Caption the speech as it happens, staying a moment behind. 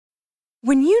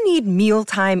When you need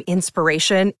mealtime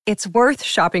inspiration, it's worth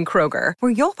shopping Kroger,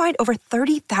 where you'll find over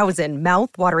 30,000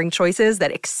 mouth-watering choices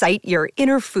that excite your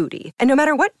inner foodie. And no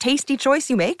matter what tasty choice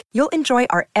you make, you'll enjoy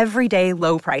our everyday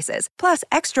low prices, plus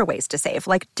extra ways to save,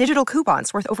 like digital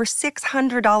coupons worth over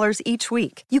 $600 each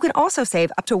week. You can also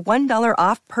save up to $1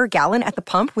 off per gallon at the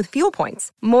pump with fuel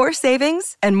points. More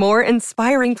savings and more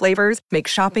inspiring flavors make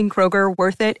shopping Kroger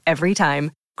worth it every time.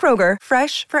 Kroger,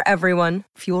 fresh for everyone.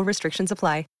 Fuel restrictions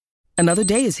apply. Another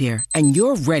day is here, and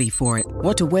you're ready for it.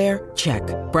 What to wear? Check.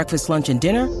 Breakfast, lunch, and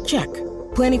dinner? Check.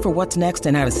 Planning for what's next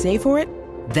and how to save for it?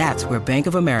 That's where Bank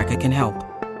of America can help.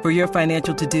 For your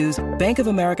financial to-dos, Bank of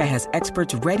America has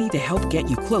experts ready to help get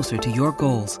you closer to your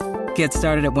goals. Get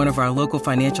started at one of our local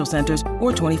financial centers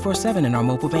or 24/7 in our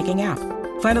mobile banking app.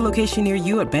 Find a location near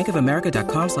you at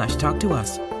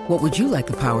bankofamerica.com/talktous. What would you like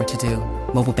the power to do?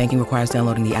 Mobile banking requires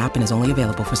downloading the app and is only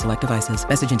available for select devices.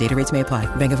 Message and data rates may apply.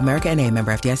 Bank of America N.A.,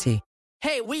 member FDIC.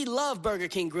 Hey, we love Burger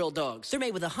King grilled dogs. They're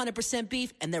made with 100%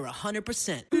 beef, and they're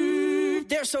 100%.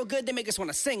 They're so good, they make us want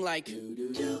to sing like...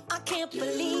 I can't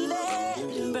believe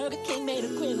it. Burger King made a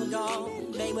grilled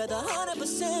dog. Made with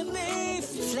 100% beef.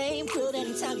 Flame grilled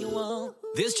anytime you want.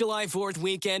 This July 4th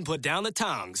weekend, put down the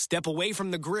tongs, step away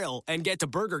from the grill, and get to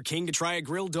Burger King to try a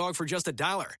grilled dog for just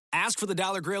 $1. Ask for the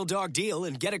 $1 grilled dog deal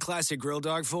and get a classic grilled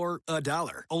dog for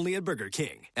 $1. Only at Burger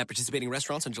King. At participating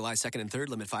restaurants on July 2nd and 3rd,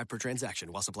 limit 5 per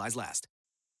transaction while supplies last.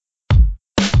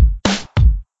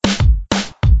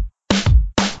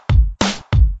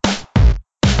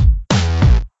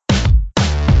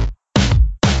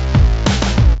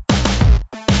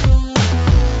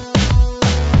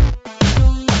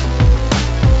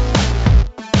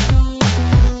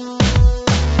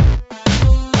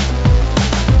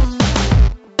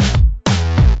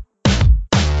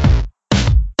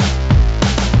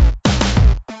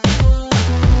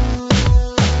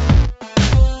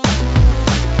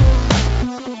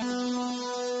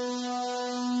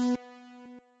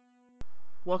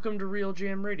 Welcome to Real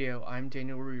Jam Radio. I'm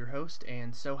Daniel Rue, your host,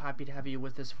 and so happy to have you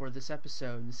with us for this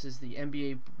episode. This is the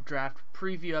NBA Draft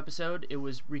Preview episode. It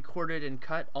was recorded and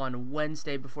cut on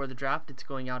Wednesday before the draft. It's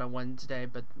going out on Wednesday,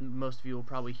 but most of you will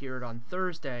probably hear it on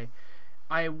Thursday.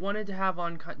 I wanted to have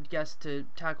on guests to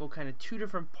tackle kind of two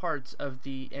different parts of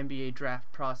the NBA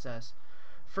draft process.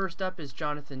 First up is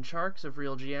Jonathan Tjarks of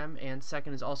Real GM, and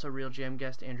second is also Real GM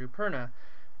guest Andrew Perna.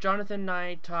 Jonathan and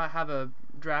I have a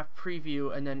draft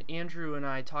preview, and then Andrew and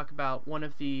I talk about one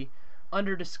of the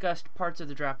under-discussed parts of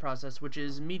the draft process, which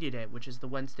is Media Day, which is the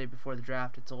Wednesday before the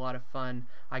draft. It's a lot of fun.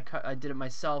 I did it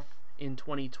myself in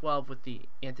 2012 with the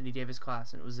Anthony Davis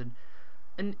class, and it was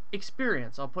an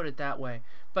experience, I'll put it that way.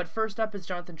 But first up is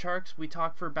Jonathan Tjarks. We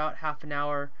talk for about half an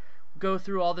hour, go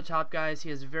through all the top guys.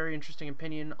 He has a very interesting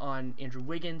opinion on Andrew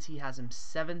Wiggins. He has him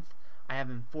 7th. I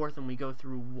have him 4th, and we go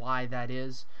through why that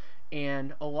is.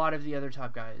 And a lot of the other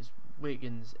top guys,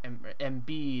 Wiggins,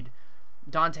 Embiid,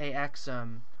 Dante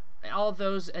Exum, all of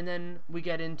those, and then we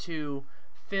get into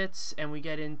fits, and we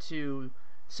get into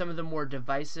some of the more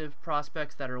divisive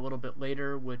prospects that are a little bit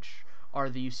later, which are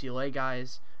the UCLA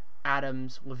guys,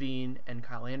 Adams, Levine, and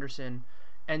Kyle Anderson,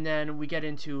 and then we get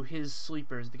into his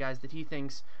sleepers, the guys that he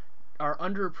thinks are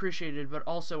underappreciated, but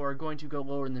also are going to go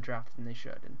lower in the draft than they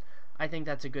should, and I think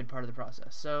that's a good part of the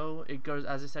process. So it goes,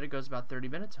 as I said, it goes about 30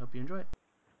 minutes. Hope you enjoy it.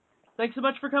 Thanks so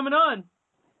much for coming on.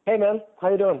 Hey man, how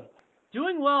you doing?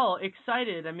 Doing well,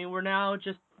 excited. I mean, we're now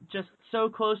just so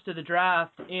close to the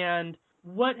draft, and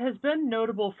what has been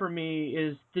notable for me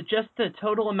is just the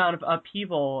total amount of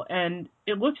upheaval. And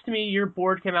it looks to me your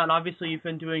board came out, and obviously you've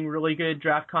been doing really good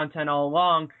draft content all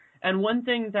along. And one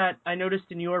thing that I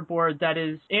noticed in your board that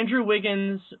is Andrew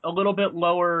Wiggins a little bit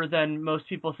lower than most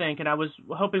people think, and I was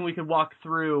hoping we could walk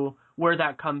through where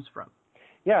that comes from.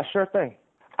 Yeah, sure thing.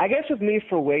 I guess with me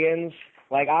for Wiggins,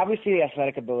 like obviously the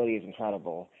athletic ability is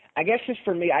incredible. I guess just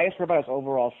for me, I just worry about his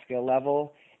overall skill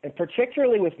level, and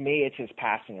particularly with me, it's his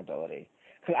passing ability.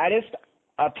 Because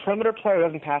a perimeter player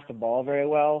doesn't pass the ball very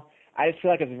well. I just feel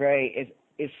like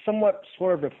it's somewhat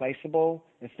sort of replaceable.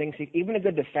 The things even a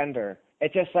good defender.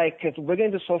 It's just like, because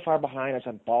Wiggins is so far behind us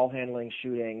on ball handling,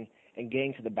 shooting, and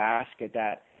getting to the basket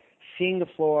that seeing the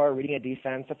floor, reading a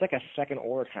defense, that's like a second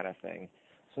order kind of thing.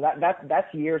 So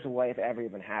that's years away if it ever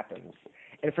even happens.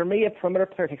 And for me, a perimeter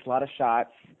player takes a lot of shots,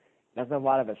 doesn't have a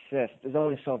lot of assists, is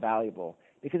only so valuable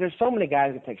because there's so many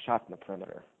guys who take shots in the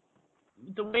perimeter.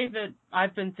 The way that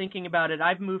I've been thinking about it,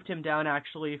 I've moved him down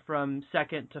actually from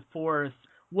 2nd to 4th.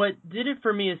 What did it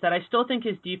for me is that I still think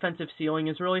his defensive ceiling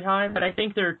is really high, but I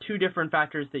think there are two different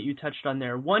factors that you touched on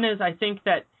there. One is I think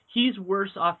that he's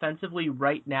worse offensively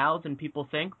right now than people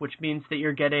think, which means that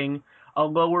you're getting a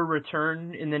lower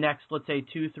return in the next, let's say,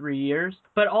 2-3 years.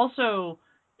 But also,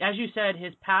 as you said,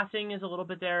 his passing is a little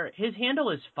bit there. His handle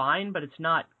is fine, but it's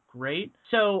not great.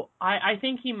 So I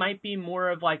think he might be more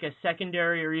of like a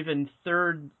secondary or even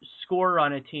third scorer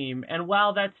on a team. And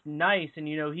while that's nice, and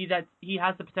he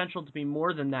has the potential to be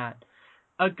more than that,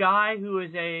 a guy who is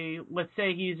let's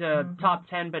say he's a top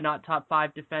 10 but not top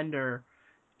 5 defender,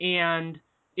 and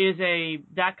is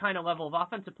that kind of level of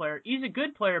offensive player. He's a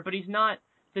good player, but he's not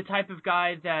the type of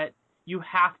guy that you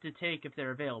have to take if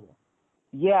they're available.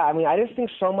 Yeah, I mean, I just think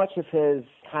so much of his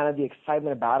kind of the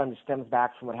excitement about him just stems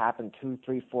back from what happened 2,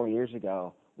 3, 4 years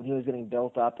ago when he was getting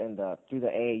built up through the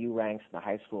AAU ranks and the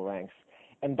high school ranks.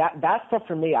 And that stuff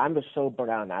for me, I'm just so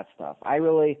burnt out on that stuff.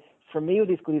 For me with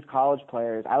these college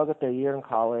players, I look at their year in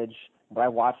college, what I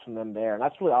watched from them there, and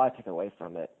that's really all I take away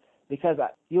from it. Because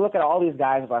you look at all these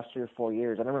guys the last 3 or 4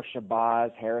 years. I remember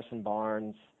Shabazz, Harrison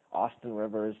Barnes, Austin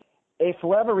Rivers. For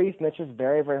whatever reason, it's just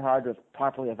very, very hard to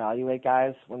properly evaluate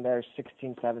guys when they're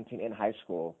 16, 17 in high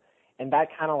school. And that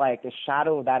kind of like the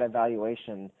shadow of that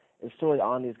evaluation is still really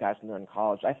on these guys when they're in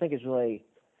college. I think it's really,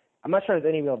 I'm not sure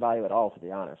there's any real value at all, to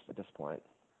be honest, at this point.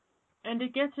 And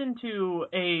it gets into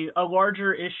a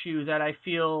larger issue that I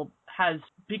feel has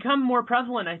become more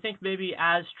prevalent, I think maybe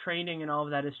as training and all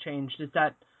of that has changed, is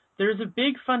that there's a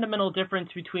big fundamental difference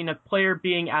between a player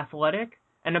being athletic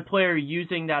and a player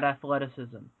using that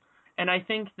athleticism. And I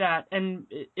think that, and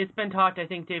it's been talked, I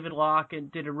think David Locke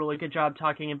did a really good job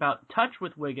talking about touch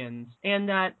with Wiggins, and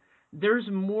that there's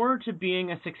more to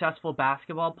being a successful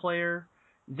basketball player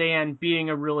than being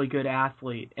a really good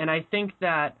athlete. And I think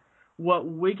that what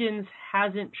Wiggins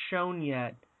hasn't shown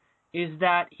yet is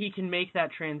that he can make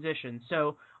that transition.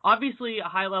 So obviously a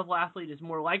high-level athlete is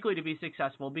more likely to be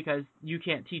successful because you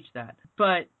can't teach that.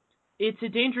 But it's a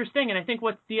dangerous thing, and I think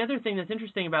the other thing that's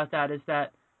interesting about that is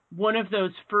that one of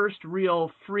those first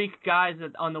real freak guys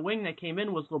on the wing that came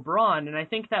in was LeBron, and I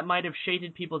think that might have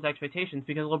shaded people's expectations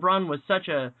because LeBron was such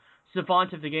a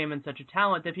savant of the game and such a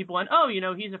talent that people went,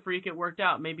 he's a freak, it worked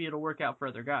out, maybe it'll work out for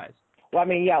other guys. Well, I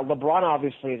mean, yeah, LeBron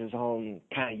obviously is his own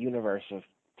kind of universe of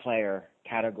player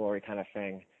category kind of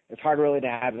thing. It's hard really to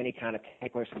have any kind of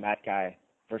takeaways from that guy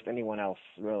versus anyone else,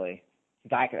 really,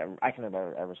 that I can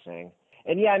ever sing.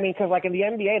 And yeah, I mean, because like in the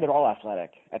NBA, they're all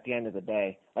athletic at the end of the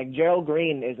day. Like Gerald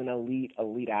Green is an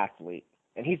elite athlete,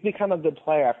 and he's become a good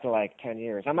player after like 10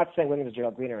 years. I'm not saying Wiggins is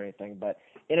Gerald Green or anything, but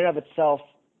in and of itself,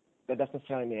 that doesn't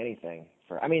necessarily mean anything.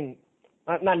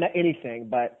 Not anything,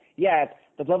 but yeah,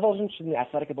 the level of interest in the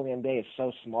athletic ability in the NBA is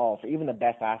so small for even the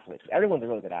best athletes. Everyone's a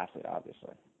really good athlete,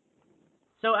 obviously.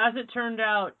 So as it turned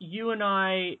out, you and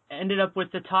I ended up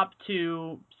with the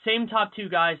same top two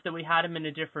guys that we had them in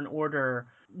a different order.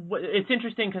 It's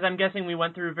interesting because I'm guessing we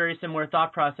went through a very similar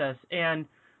thought process. And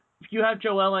if you have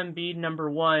Joel Embiid number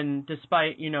one,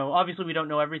 despite, obviously we don't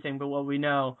know everything, but what we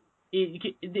know,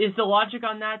 is the logic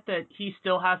on that he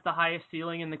still has the highest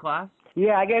ceiling in the class?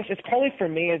 Yeah, I guess it's probably for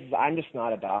me is I'm just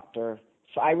not a doctor.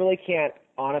 So I really can't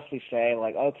honestly say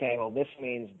like, okay, well, this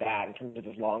means that in terms of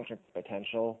his long-term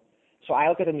potential. So I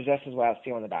look at him just as what I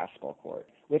see on the basketball court.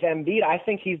 With Embiid, I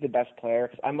think he's the best player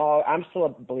because I'm still a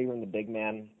believer in the big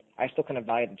man. I still kind of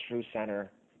value the true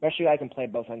center, especially I can play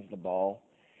both ends of the ball.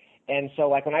 And so,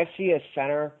 like, when I see a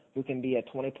center who can be a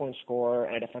 20-point scorer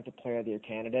and a defensive player of the year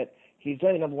candidate, he's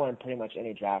really number one in pretty much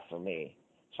any draft for me.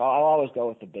 So I'll always go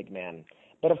with the big man.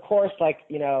 But, of course,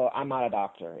 I'm not a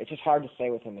doctor. It's just hard to say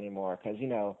with him anymore because,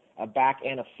 a back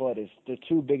and a foot is the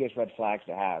two biggest red flags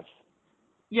to have.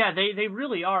 Yeah, they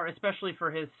really are, especially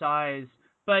for his size.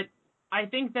 But I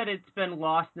think that it's been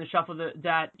lost in the shuffle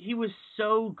that he was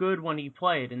so good when he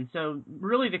played. And so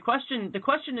really the question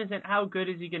isn't how good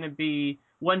is he going to be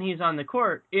when he's on the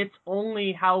court. It's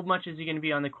only how much is he going to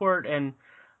be on the court. And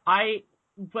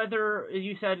whether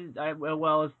you said,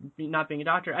 well, as not being a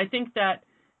doctor, I think that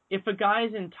if a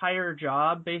guy's entire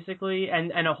job basically,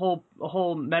 and a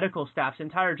whole medical staff's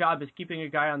entire job is keeping a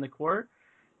guy on the court,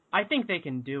 I think they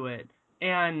can do it.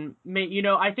 And,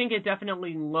 I think it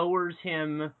definitely lowers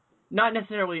him, not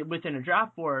necessarily within a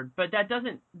draft board, but that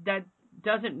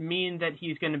doesn't mean that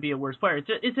he's going to be a worse player.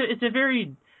 It's a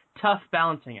very tough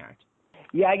balancing act.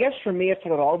 Yeah, I guess for me, it's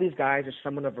like all these guys are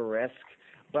somewhat of a risk,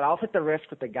 but I'll take the risk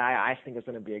with the guy I think is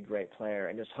going to be a great player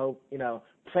and just hope,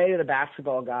 pray to the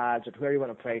basketball gods or whoever you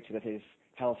want to pray to that his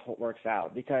health works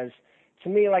out. Because to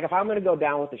me, like if I'm going to go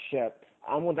down with the ship,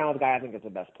 I'm going down with the guy I think is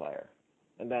the best player.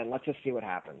 And then let's just see what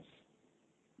happens.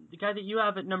 The guy that you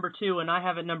have at number 2 and I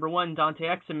have at number 1, Dante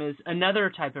Exum, is another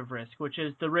type of risk, which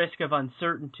is the risk of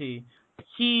uncertainty.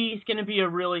 He's going to be a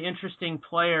really interesting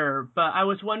player, but I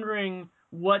was wondering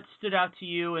what stood out to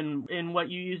you and what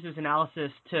you used as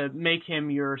analysis to make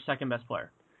him your second best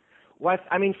player?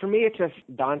 For me, it's just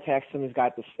Dante Exum has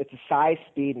got this. It's a size,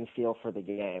 speed, and feel for the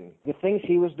game. The things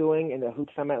he was doing in the Hoop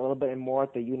Summit a little bit and more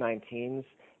at the U19s,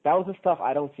 that was the stuff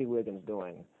I don't see Wiggins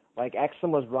doing. Like, Exum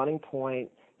was running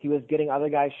point. He was getting other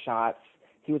guys' shots.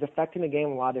 He was affecting the game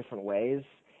in a lot of different ways.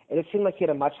 And it seemed like he had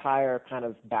a much higher kind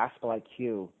of basketball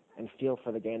IQ and feel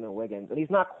for the game than Wiggins. And he's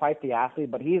not quite the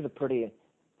athlete, but he's a pretty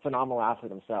phenomenal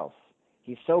athlete himself.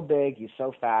 He's so big. He's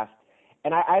so fast.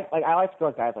 And I like to go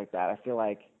with guys like that. I feel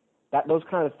like those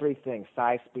kind of three things,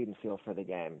 size, speed, and feel for the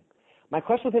game. My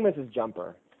question with him is his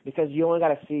jumper, because you only got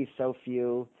to see so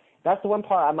few. That's the one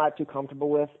part I'm not too comfortable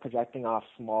with, projecting off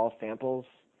small samples,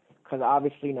 because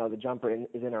obviously, the jumper is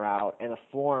in or out, and the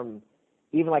form,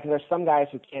 even like there's some guys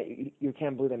who you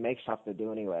can't believe they make shots they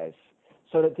do anyways.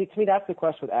 So to me, that's the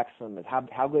question with Exum, is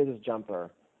how good is his jumper?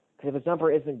 Because if his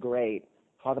jumper isn't great,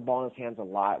 he'll have the ball in his hands a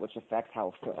lot, which affects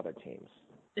how he'll fit other teams.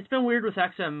 It's been weird with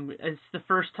Exum. It's the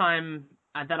first time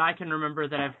that I can remember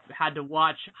that I've had to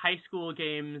watch high school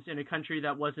games in a country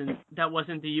that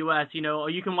wasn't the U.S.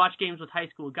 You can watch games with high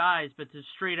school guys, but to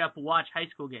straight up watch high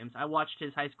school games. I watched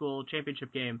his high school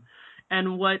championship game,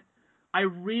 and what I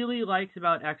really liked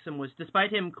about Exum was,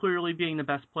 despite him clearly being the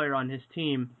best player on his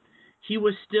team, he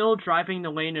was still driving the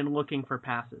lane and looking for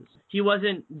passes. He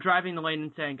wasn't driving the lane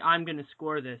and saying, I'm going to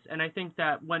score this. And I think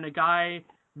that when a guy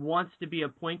wants to be a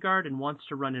point guard and wants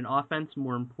to run an offense,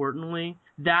 more importantly,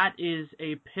 that is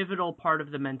a pivotal part of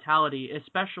the mentality,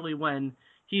 especially when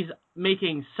he's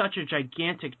making such a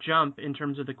gigantic jump in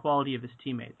terms of the quality of his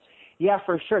teammates. Yeah,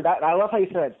 for sure. I love how you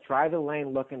said it. Drive the lane,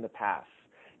 look in the pass.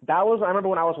 I remember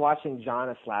when I was watching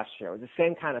Giannis last year, it was the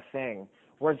same kind of thing,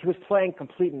 where he was playing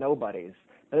complete nobodies.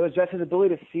 But it was just his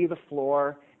ability to see the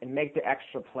floor and make the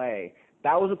extra play.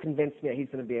 That was what convinced me that he's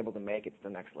going to be able to make it to the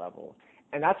next level.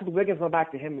 And that's what Wiggins, going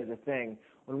back to him, is the thing.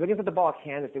 When Wiggins had the ball at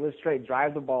Kansas, it was straight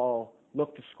drive the ball,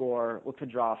 look to score, look to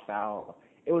draw a foul.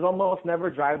 It was almost never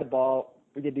drive the ball,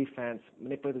 read the defense,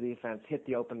 manipulate the defense, hit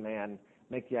the open man,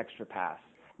 make the extra pass.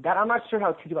 That I'm not sure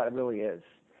how teachable that really is.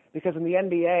 Because in the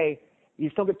NBA, you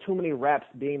still get too many reps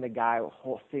being the guy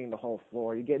seeing the whole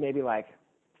floor. You get maybe like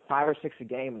 5 or 6 a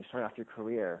game when you start off your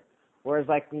career. Whereas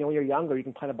when you're younger, you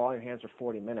can play the ball in your hands for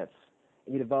 40 minutes,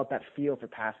 and you develop that feel for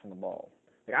passing the ball.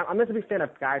 I'm just a big fan of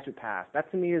guys who pass. That,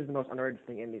 to me, is the most underrated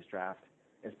thing in these drafts,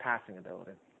 is passing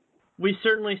ability. We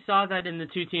certainly saw that in the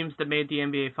two teams that made the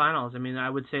NBA Finals. I mean, I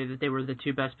would say that they were the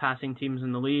two best passing teams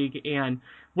in the league. And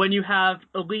when you have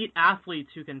elite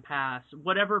athletes who can pass,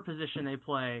 whatever position they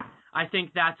play, I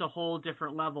think that's a whole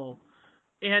different level.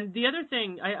 And the other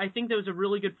thing, I think that was a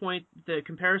really good point, the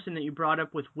comparison that you brought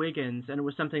up with Wiggins, and it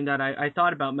was something that I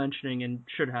thought about mentioning and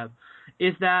should have,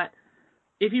 is that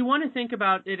if you want to think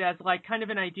about it as like kind of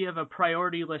an idea of a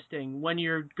priority listing when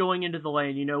you're going into the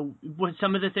lane, what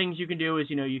some of the things you can do is,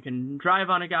 you can drive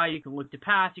on a guy, you can look to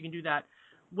pass, you can do that.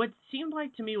 What seemed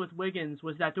like to me with Wiggins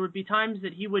was that there would be times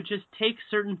that he would just take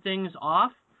certain things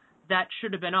off that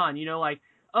should have been on, like,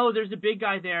 oh, there's a big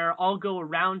guy there, I'll go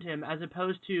around him, as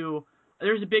opposed to,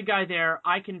 there's a big guy there,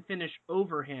 I can finish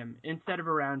over him instead of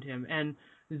around him. And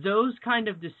those kind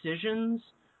of decisions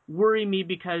worry me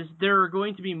because there are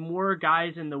going to be more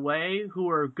guys in the way who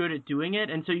are good at doing it.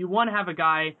 And so you want to have a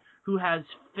guy who has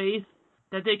faith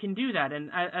that they can do that.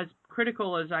 And as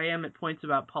critical as I am at points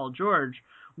about Paul George,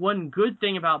 one good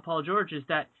thing about Paul George is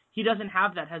that he doesn't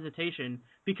have that hesitation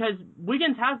because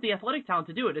Wiggins has the athletic talent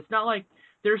to do it. It's not like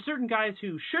there are certain guys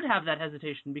who should have that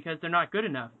hesitation because they're not good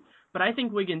enough. But I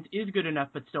think Wiggins is good enough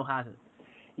but still has it.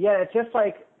 Yeah, it's just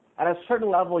like at a certain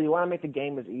level, you want to make the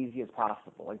game as easy as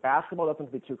possible. Like basketball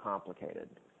doesn't be too complicated.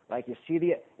 Like if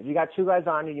you got two guys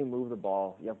on you, you move the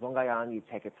ball. You have one guy on you, you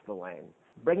take it to the lane.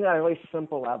 Bring that at a really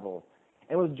simple level.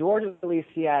 And with George, at least,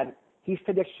 he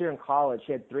finished year in college.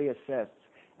 He had 3 assists.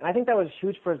 And I think that was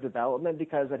huge for his development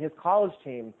because at his college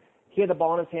team, he had the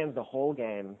ball in his hands the whole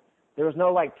game. There was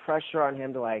no pressure on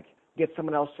him to get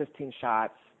someone else 15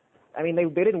 shots. I mean, they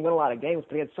didn't win a lot of games,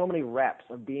 but he had so many reps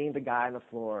of being the guy on the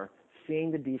floor,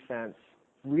 seeing the defense,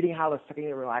 reading how the second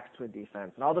unit reacts to a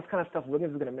defense, and all this kind of stuff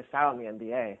Wiggins is going to miss out in the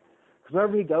NBA. Because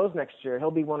wherever he goes next year, he'll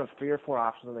be one of 3 or 4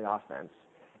 options on the offense,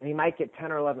 and he might get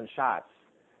 10 or 11 shots.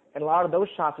 And a lot of those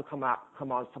shots will come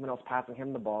on someone else passing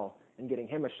him the ball and getting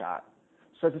him a shot.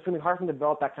 So it's just going to be hard for him to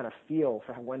develop that kind of feel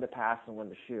for when to pass and when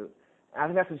to shoot. And I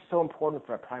think that's just so important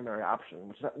for a primary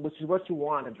option, which is what you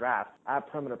want to draft, a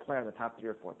perimeter player in the top 3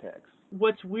 or 4 picks.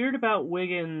 What's weird about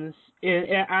Wiggins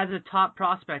as a top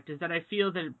prospect is that I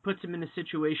feel that it puts him in a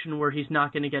situation where he's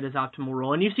not going to get his optimal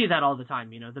role. And you see that all the time,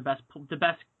 the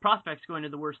best prospects going to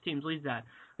the worst teams leads that.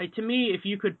 To me, if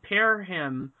you could pair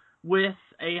him with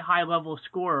a high-level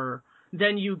scorer,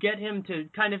 then you get him to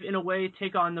kind of, in a way,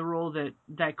 take on the role that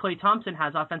Klay Thompson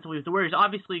has offensively with the Warriors.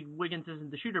 Obviously, Wiggins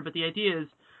isn't the shooter, but the idea is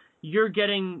you're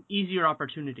getting easier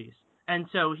opportunities. And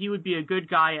so he would be a good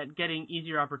guy at getting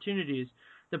easier opportunities.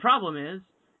 The problem is,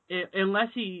 unless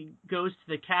he goes to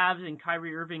the Cavs and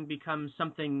Kyrie Irving becomes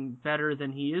something better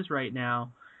than he is right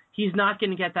now, he's not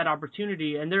going to get that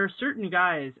opportunity. And there are certain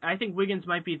guys, I think Wiggins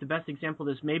might be the best example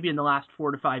of this, maybe in the last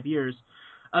 4 to 5 years,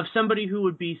 of somebody who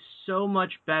would be so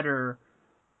much better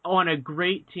on a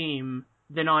great team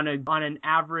than on an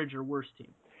average or worse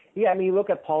team. Yeah, I mean, you look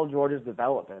at Paul George's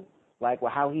development, like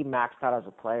how he maxed out as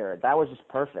a player. That was just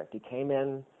perfect. He came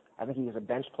in, I think he was a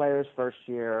bench player his first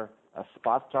year, a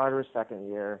spot starter his second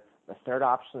year, the third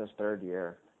option his third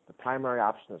year, the primary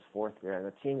option his fourth year, and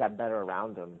the team got better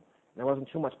around him. And there wasn't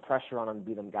too much pressure on him to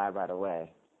be the guy right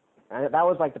away. And that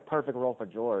was like the perfect role for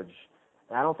George.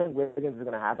 And I don't think Wiggins is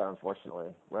going to have that, unfortunately,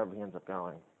 wherever he ends up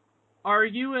going. Are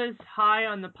you as high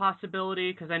on the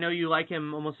possibility, because I know you like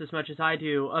him almost as much as I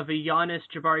do, of a Giannis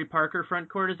Jabari Parker front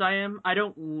court as I am? I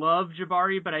don't love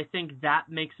Jabari, but I think that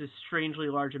makes a strangely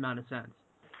large amount of sense.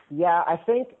 Yeah, I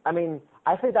think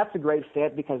that's a great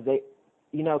fit because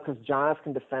because Giannis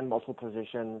can defend multiple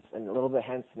positions and a little bit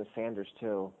Henson and Sanders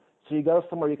too. So you go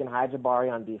somewhere you can hide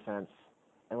Jabari on defense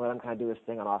and let him kind of do his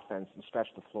thing on offense and stretch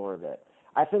the floor a bit.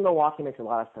 I think Milwaukee makes a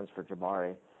lot of sense for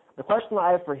Jabari. The question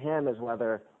I have for him is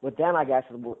whether, with them, I guess,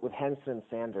 with Henson and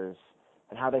Sanders,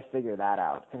 and how they figure that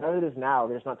out. Because as it is now,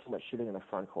 there's not too much shooting in the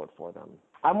front court for them.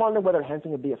 I'm wondering whether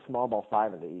Henson would be a small ball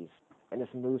 5 in the East and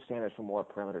just move Sanders for more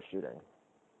perimeter shooting.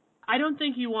 I don't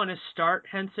think you want to start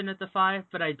Henson at the 5,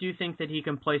 but I do think that he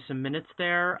can play some minutes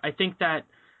there. I think that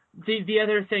the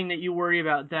other thing that you worry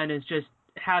about then is just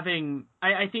having,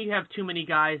 I think you have too many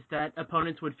guys that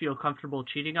opponents would feel comfortable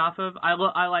cheating off of.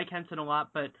 I like Henson a lot,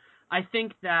 but I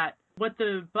think that what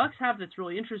the Bucks have that's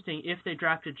really interesting if they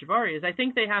drafted Jabari is I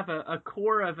think they have a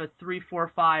core of a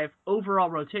 3-4-5 overall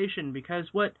rotation, because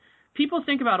what people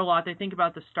think about a lot, they think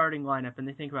about the starting lineup and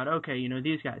they think about, okay,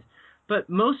 these guys. But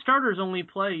most starters only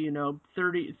play,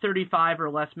 30, 35 or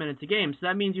less minutes a game. So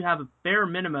that means you have a bare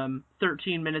minimum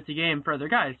 13 minutes a game for other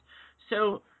guys.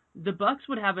 So the Bucks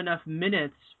would have enough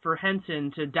minutes for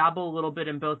Henson to dabble a little bit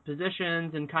in both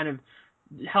positions and kind of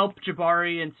help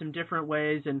Jabari in some different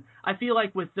ways. And I feel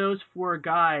like with those 4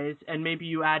 guys, and maybe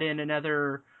you add in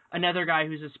another guy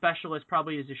who's a specialist,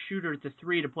 probably as a shooter at the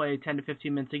 3 to play 10 to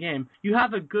 15 minutes a game, you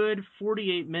have a good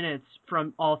 48 minutes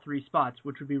from all 3 spots,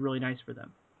 which would be really nice for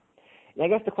them. Yeah, I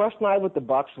guess the question I have with the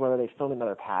Bucks is whether they still need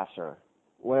another passer,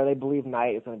 whether they believe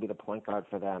Knight is going to be the point guard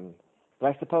for them.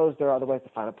 But I suppose there are other ways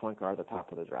to find a point guard at the top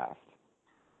of the draft.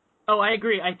 Oh, I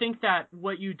agree. I think that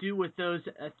what you do with those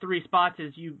 3 spots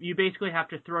is you basically have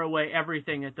to throw away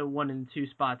everything at the 1 and 2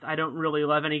 spots. I don't really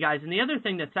love any guys. And the other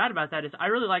thing that's sad about that is I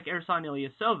really like Ersan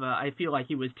Ilyasova. I feel like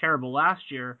he was terrible last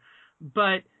year,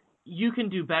 but you can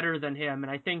do better than him.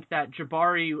 And I think that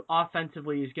Jabari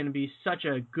offensively is going to be such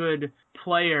a good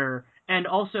player and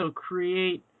also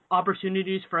create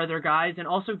opportunities for other guys and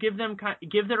also give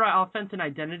their offense an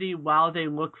identity while they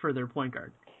look for their point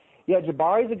guard. Yeah,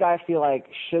 Jabari's a guy I feel like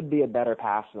should be a better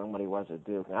passer than what he was at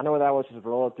Duke. I know that was his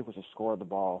role at Duke was to score the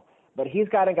ball, but he's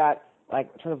got like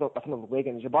in terms of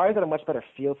Wiggins, Jabari's got a much better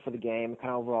feel for the game,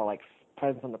 kind of overall like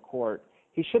presence on the court.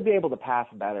 He should be able to pass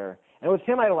better. And with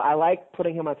him, I like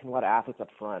putting him on a lot of athletes up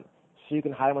front, so you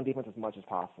can hide him on defense as much as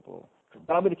possible.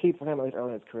 That'll be the key for him at least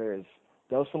early in his career is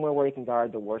go somewhere where he can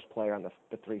guard the worst player on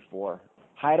the 3-4.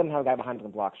 Hide him, have a guy behind him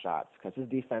and block shots, because his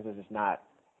defense is just not.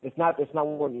 It's not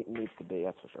where it needs to be,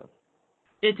 that's for sure.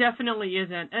 It definitely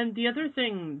isn't. And the other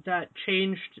thing that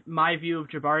changed my view of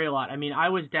Jabari a lot, I mean, I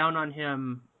was down on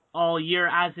him all year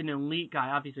as an elite guy,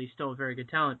 obviously still a very good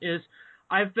talent, is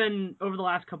I've been, over the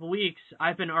last couple weeks,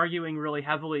 I've been arguing really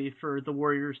heavily for the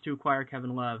Warriors to acquire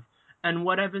Kevin Love. And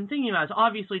what I've been thinking about is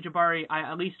obviously Jabari,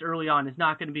 at least early on, is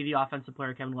not going to be the offensive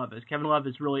player Kevin Love is. Kevin Love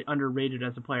is really underrated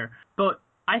as a player. But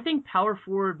I think power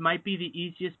forward might be the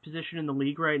easiest position in the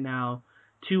league right now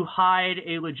to hide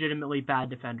a legitimately bad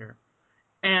defender.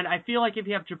 And I feel like if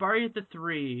you have Jabari at the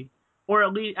 3, or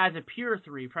at least as a pure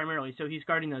 3 primarily, so he's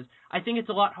guarding those, I think it's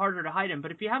a lot harder to hide him.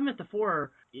 But if you have him at the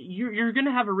 4, you're going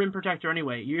to have a rim protector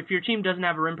anyway. If your team doesn't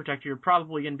have a rim protector, you're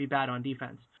probably going to be bad on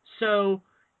defense. So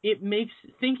it makes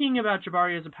thinking about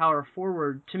Jabari as a power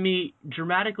forward, to me,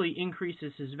 dramatically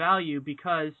increases his value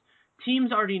because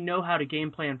teams already know how to game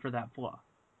plan for that flaw.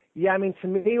 Yeah, I mean, to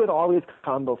me, with all these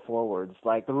combo forwards,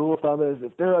 like the rule of thumb is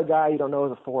if they're a guy you don't know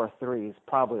is a 4 or 3, he's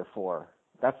probably a 4.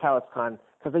 That's how it's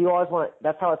because you always want.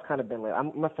 That's how it's kind of been lately.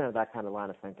 I'm a fan of that kind of line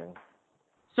of thinking.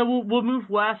 So we'll move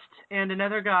west, and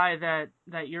another guy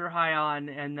that you're high on,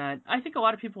 and that I think a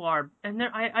lot of people are, and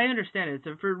I understand it.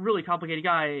 It's a really complicated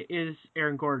guy, is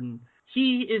Aaron Gordon.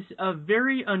 He is a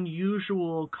very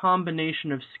unusual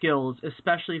combination of skills,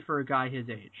 especially for a guy his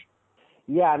age.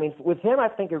 Yeah, I mean, with him, I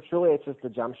think it's just the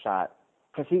jump shot.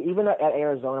 Because even at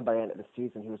Arizona, by the end of the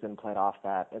season, he was going to play it off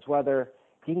that. It's whether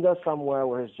he can go somewhere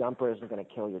where his jumper isn't going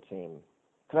to kill your team.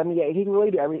 Because, I mean, yeah, he can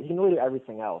really do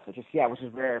everything else. It's just, which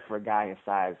is rare for a guy his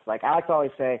size. Like, I like to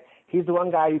always say, he's the one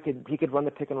guy he could run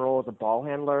the pick and roll as a ball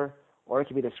handler, or he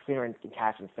could be the screener and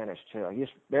catch and finish, too. You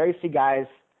just rarely see guys,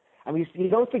 I mean, you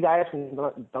don't see guys who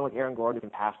don't like Aaron Gordon who can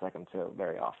pass like him, too,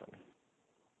 very often.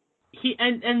 He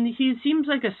seems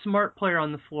like a smart player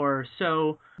on the floor.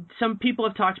 So some people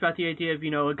have talked about the idea of,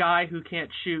 a guy who can't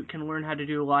shoot can learn how to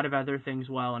do a lot of other things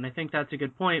well, and I think that's a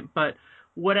good point. But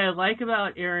what I like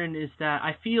about Aaron is that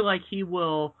I feel like he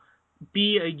will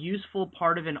be a useful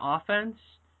part of an offense,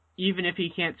 even if he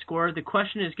can't score. The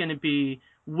question is going to be,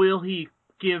 will he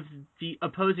give the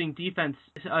opposing defense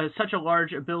such a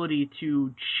large ability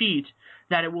to cheat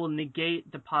that it will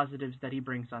negate the positives that he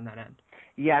brings on that end?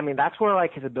 Yeah, I mean, that's where,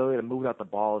 like, his ability to move out the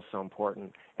ball is so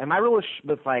important. And my rule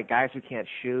with like, guys who can't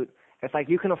shoot, it's like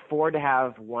you can afford to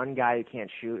have one guy who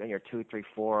can't shoot in your 2, 3,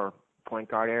 4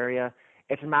 point guard area.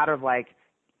 It's a matter of, like,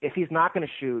 if he's not going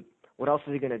to shoot, what else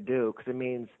is he going to do? Because it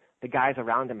means the guys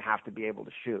around him have to be able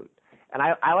to shoot. And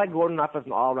I like Gordon enough as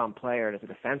an all-around player and as a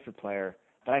defensive player,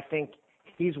 but I think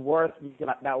he's worth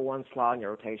that one slot in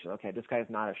your rotation. Okay, this guy's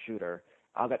not a shooter.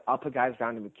 I'll put guys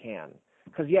around him who can.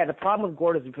 Because, the problem with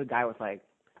Gordon is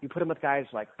you put him with guys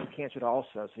like who can't shoot also,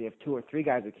 so you have 2 or 3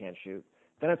 guys who can't shoot.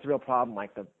 Then it's a real problem,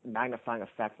 like the magnifying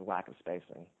effect of lack of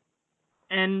spacing.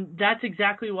 And that's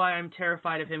exactly why I'm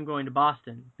terrified of him going to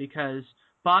Boston, because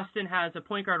Boston has a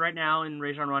point guard right now in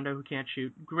Rajon Rondo who can't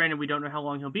shoot. Granted, we don't know how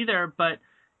long he'll be there, but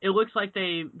it looks like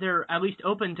they're at least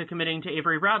open to committing to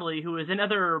Avery Bradley, who is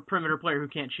another perimeter player who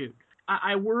can't shoot.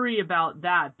 I worry about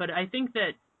that, but I think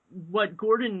that what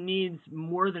Gordon needs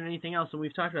more than anything else, and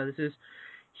we've talked about this, is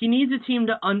he needs a team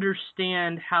to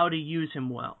understand how to use him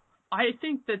well. I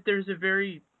think that there's a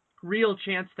very real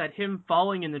chance that him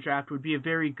falling in the draft would be a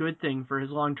very good thing for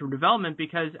his long-term development,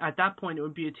 because at that point it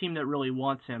would be a team that really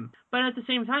wants him. But at the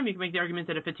same time, you can make the argument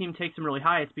that if a team takes him really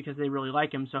high, it's because they really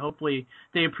like him, so hopefully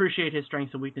they appreciate his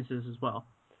strengths and weaknesses as well.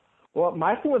 Well,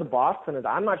 my thing with Boston is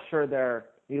I'm not sure they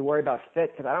need to worry about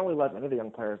fit, because I don't really love any of the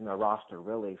young players in their roster,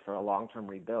 really, for a long-term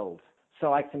rebuild.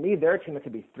 So, like, to me, they're a team that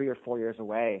could be 3 or 4 years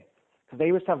away, because they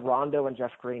used to have Rondo and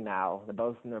Jeff Green now. They're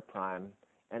both in their prime,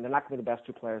 and they're not going to be the best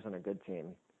 2 players on a good team.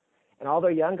 And all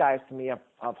their young guys, to me, have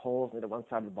holes either one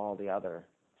side of the ball or the other.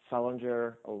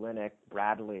 Sullinger, Olynyk,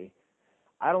 Bradley.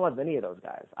 I don't love any of those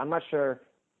guys. I'm not sure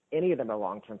any of them are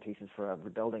long-term pieces for a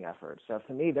rebuilding effort. So,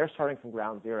 to me, they're starting from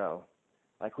ground zero.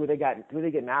 Like, who they get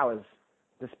now is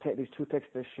these 2 picks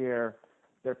this year,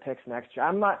 their picks next year.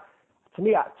 To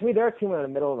me, they're a team in the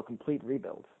middle of a complete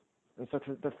rebuild. And so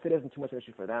the fit isn't too much of an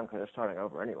issue for them because they're starting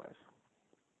over anyways.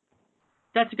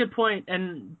 That's a good point.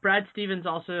 And Brad Stevens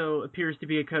also appears to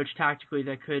be a coach tactically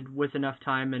that could, with enough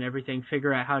time and everything,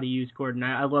 figure out how to use Gordon.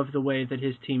 I love the way that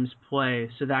his teams play.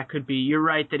 So that could be, you're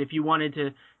right, that if you wanted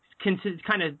to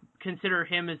kind of consider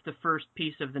him as the first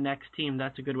piece of the next team,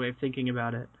 that's a good way of thinking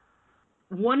about it.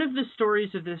 One of the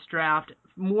stories of this draft,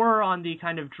 more on the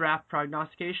kind of draft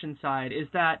prognostication side, is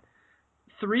that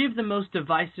 3 of the most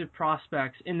divisive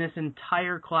prospects in this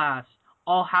entire class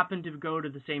all happen to go to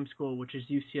the same school, which is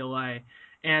UCLA.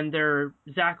 And they're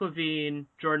Zach LaVine,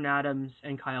 Jordan Adams,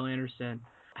 and Kyle Anderson.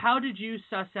 How did you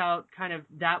suss out kind of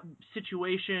that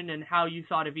situation and how you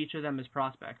thought of each of them as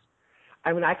prospects?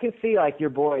 I mean, I can see, like, your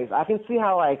boys. I can see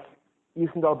how, like, you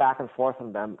can go back and forth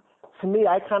on them. To me,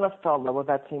 I kind of fell in love with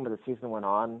that team as the season went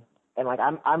on. And, like,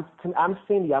 I'm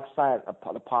seeing the upside,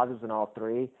 the positives in all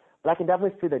 3. But I can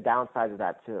definitely see the downsides of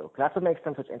that, too. Because that's what makes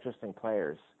them such interesting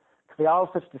players. Because they all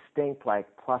have such distinct, like,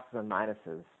 pluses and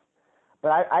minuses. But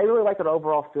I really like their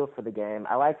overall feel for the game.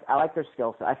 I like their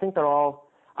skill set. I think they're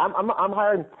all – I'm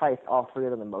higher in price, all 3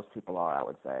 of them, than most people are, I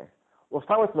would say. We'll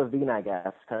start with LaVine, I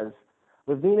guess, because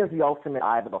LaVine is the ultimate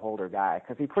eye of the beholder guy.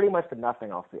 Because he pretty much did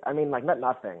nothing off the – I mean, like, not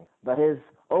nothing. But his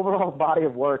overall body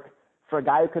of work for a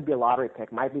guy who could be a lottery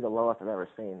pick might be the lowest I've ever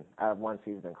seen out of one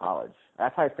season in college.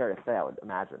 That's probably fair to say, I would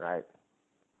imagine, right?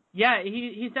 Yeah,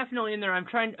 he's definitely in there. I'm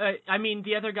trying. I mean,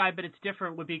 the other guy, but it's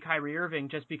different, would be Kyrie Irving,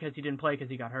 just because he didn't play because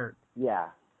he got hurt. Yeah,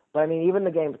 but I mean, even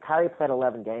the games, Kyrie played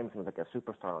 11 games and was like a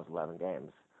superstar in those 11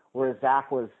 games, whereas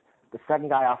Zach was the second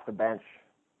guy off the bench.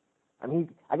 I mean,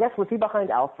 I guess, was he behind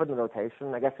Alfred in the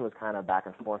rotation? I guess it was kind of back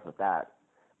and forth with that,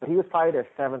 but he was probably their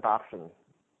 7th option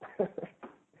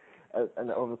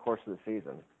over the course of the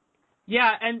season.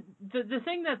 Yeah, and the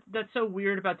thing that's so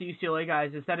weird about the UCLA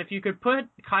guys is that if you could put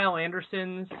Kyle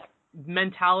Anderson's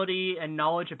mentality and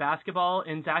knowledge of basketball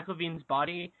in Zach LaVine's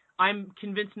body, I'm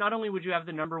convinced not only would you have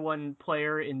the number one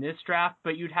player in this draft,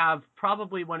 but you'd have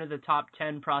probably one of the top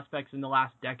 10 prospects in the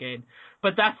last decade.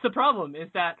 But that's the problem, is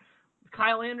that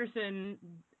Kyle Anderson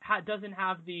doesn't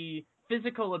have the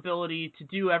physical ability to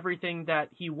do everything that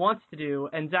he wants to do,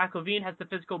 and Zach LaVine has the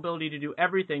physical ability to do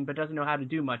everything but doesn't know how to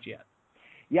do much yet.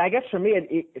 Yeah, I guess for me,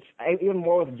 it's even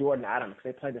more with Jordan Adams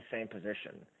because they play the same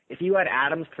position. If you had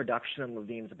Adams' production in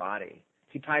LaVine's body,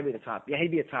 he'd probably be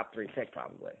he'd be a top 3 pick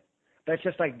probably. But it's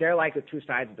just like they're like the two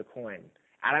sides of the coin.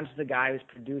 Adams is the guy who's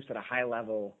produced at a high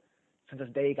level since the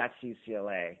day he got to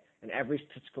UCLA in every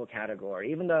statistical category,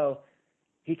 even though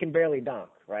he can barely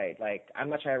dunk, right? Like, I'm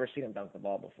not sure I've ever seen him dunk the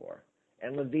ball before.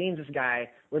 And LaVine's this guy.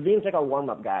 LaVine's like a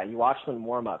warm-up guy. You watch him in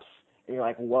warm-ups, and you're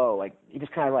like, whoa, like he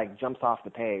just kind of like jumps off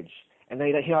the page. And then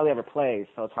he hardly ever plays,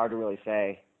 so it's hard to really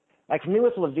say. Like, for me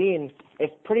with LaVine,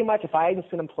 if I hadn't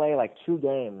seen him play like 2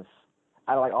 games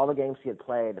out of like all the games he had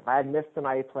played, if I had missed the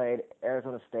night he played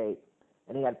Arizona State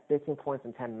and he had 15 points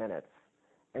in 10 minutes,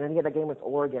 and then he had a game with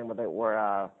Oregon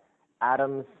where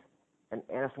Adams and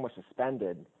Anderson were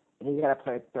suspended, and he got to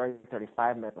play 30,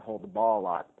 35 minutes to hold the ball a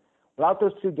lot. Without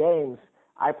those 2 games,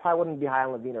 I probably wouldn't be high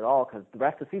on LaVine at all because the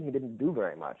rest of the season he didn't do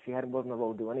very much. He wasn't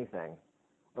able to do anything.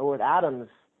 But with Adams,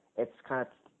 it's kind of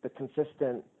the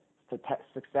consistent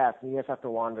success, and you just have to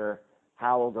wonder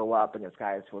how he'll go up against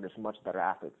guys who are just much better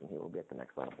athletes than he will be at the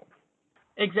next level.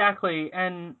 Exactly,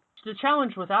 and the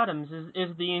challenge with Adams is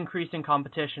the increase in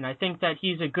competition. I think that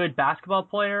he's a good basketball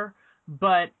player,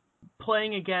 but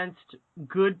playing against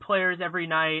good players every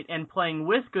night and playing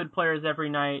with good players every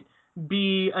night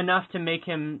be enough to make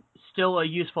him still a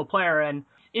useful player. And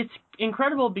it's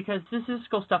incredible because the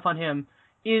statistical stuff on him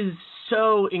is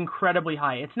so incredibly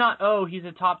high. It's not, he's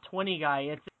a top 20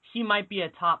 guy. He might be a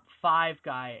top 5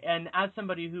 guy. And as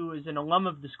somebody who is an alum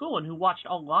of the school and who watched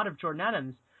a lot of Jordan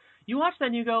Adams, you watch that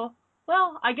and you go,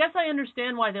 well, I guess I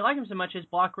understand why they like him so much. His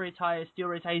block rate's high, his steal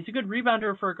rate's high. He's a good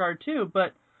rebounder for a guard too,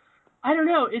 but I don't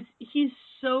know. He's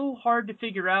so hard to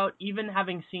figure out, even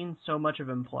having seen so much of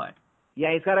him play.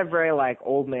 Yeah, he's got a very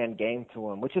old man game to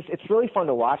him, it's really fun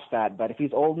to watch that. But if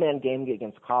he's old man game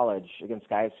against college, against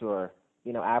guys who are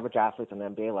average athletes on the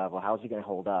NBA level, how is he going to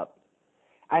hold up?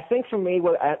 I think for me,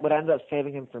 what ended up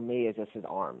saving him for me is just his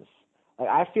arms. Like,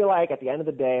 I feel like at the end of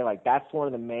the day, that's one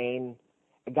of the main.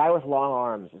 A guy with long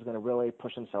arms is going to really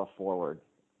push himself forward.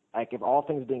 Like, if all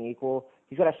things being equal,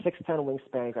 he's got a 6'10"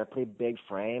 wingspan, he's got a pretty big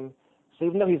frame. So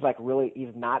even though he's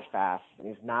not fast and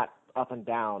he's not up and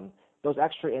down, those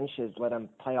extra inches let him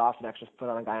play off an extra foot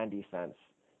on a guy on defense.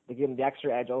 They give him the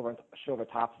extra edge over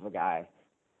top of a guy.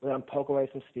 Let him poke away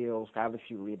some steals, grab a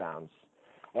few rebounds.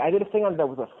 And I did a thing on there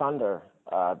with the Thunder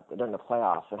during the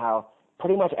playoffs, and how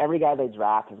pretty much every guy they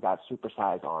draft has got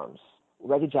supersized arms.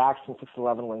 Reggie Jackson,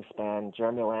 6'11" wingspan.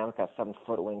 Jeremy Lamb got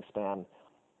 7-foot wingspan.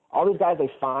 All these guys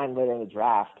they find later in the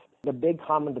draft, the big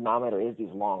common denominator is these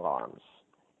long arms.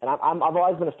 And I've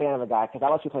always been a fan of a guy because I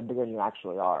want you to play bigger than you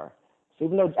actually are. So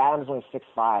even though Adams is only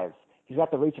 6'5", he's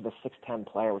got the reach of a 6'10"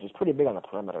 player, which is pretty big on the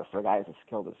perimeter for a guy as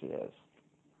skilled as he is.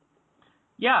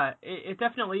 Yeah, it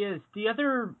definitely is. The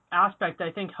other aspect I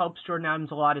think helps Jordan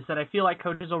Adams a lot is that I feel like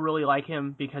coaches will really like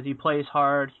him because he plays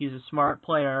hard, he's a smart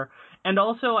player, and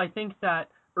also I think that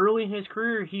early in his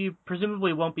career he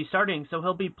presumably won't be starting, so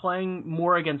he'll be playing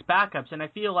more against backups, and I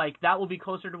feel like that will be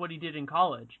closer to what he did in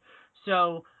college.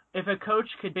 So if a coach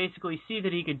could basically see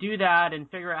that he could do that and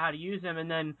figure out how to use him,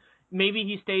 and then maybe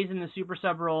he stays in the super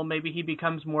sub role, maybe he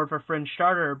becomes more of a fringe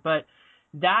starter, but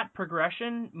that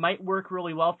progression might work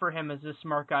really well for him as a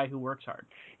smart guy who works hard.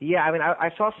 Yeah, I mean, I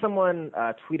saw someone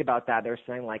tweet about that. They were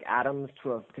saying, Adams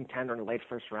to a contender in the late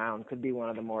first round could be one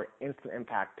of the more instant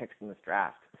impact picks in this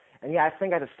draft. And, yeah, I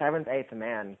think as a 7th, 8th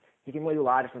man, he can really do a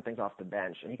lot of different things off the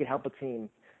bench, and he can help a team.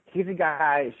 He's a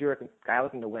guy, if you're a guy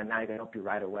looking to win, now he can help you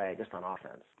right away just on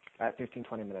offense at 15,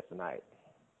 20 minutes a night.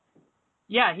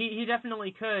 Yeah, he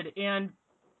definitely could, and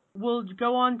we'll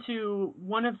go on to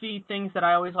one of the things that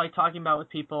I always like talking about with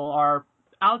people are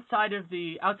outside of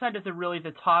the really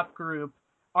the top group,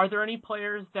 are there any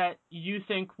players that you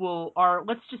think are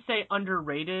let's just say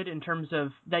underrated in terms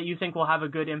of that you think will have a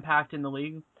good impact in the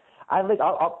league?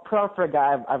 I'll put on for a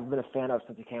guy I've been a fan of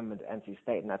since he came into NC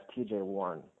State, and that's T.J.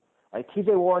 Warren.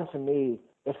 T.J. Warren, to me,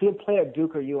 if he had played at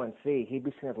Duke or UNC, he'd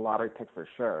be seen as a lottery pick for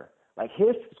sure.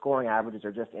 His scoring averages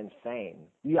are just insane.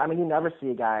 You never see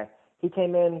a guy. He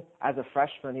came in as a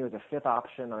freshman. He was a 5th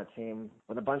option on a team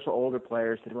with a bunch of older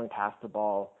players who didn't really pass the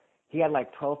ball. He had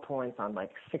 12 points on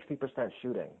 60%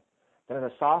 shooting. Then as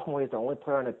a sophomore, he's the only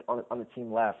player on the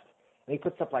team left. and he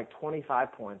puts up like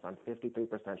 25 points on 53%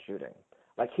 shooting.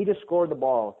 Like, he just scored the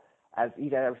ball as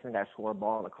he's ever seen a guy score a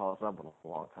ball in the college level in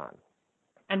a long time.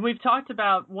 And we've talked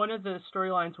about one of the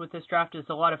storylines with this draft is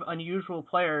a lot of unusual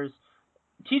players.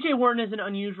 TJ Warren is an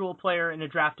unusual player in a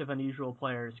draft of unusual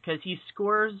players because he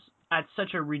scores at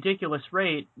such a ridiculous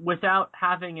rate without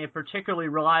having a particularly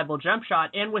reliable jump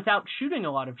shot and without shooting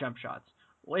a lot of jump shots.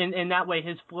 In that way,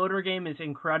 his floater game is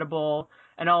incredible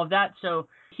and all of that. So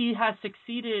he has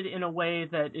succeeded in a way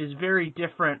that is very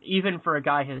different even for a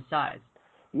guy his size.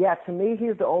 Yeah, to me,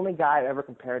 he's the only guy I've ever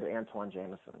compared to Antoine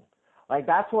Jameson. Like,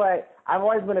 that's why I've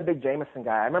always been a big Jameson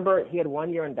guy. I remember he had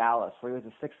 1 year in Dallas where he was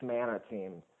the sixth man on a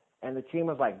team, and the team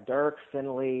was like Dirk,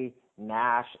 Finley,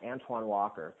 Nash, Antoine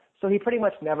Walker. So he pretty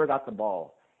much never got the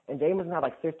ball. And Jameson had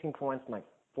like 15 points and like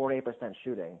 48%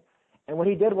 shooting. And what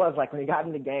he did was, like, when he got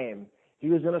in the game, he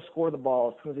was going to score the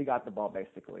ball as soon as he got the ball,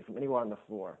 basically, from anywhere on the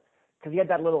floor. Because he had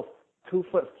that little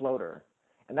 2-foot floater.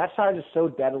 And that shot is just so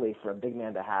deadly for a big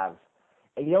man to have.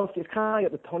 And you don't see, it's kind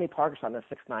of like the Tony Parker shot in a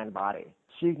 6'9" body.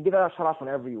 So you can get that shot off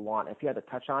whenever you want if you had to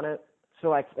touch on it. So,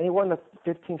 like, anywhere in the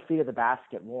 15 feet of the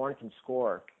basket, Warren can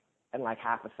score in like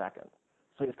half a second.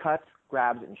 So he just cuts,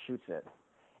 grabs it, and shoots it.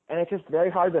 And it's just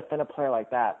very hard to defend a player like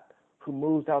that who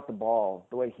moves out the ball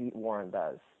the way Warren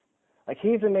does. Like,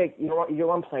 he's going to make, you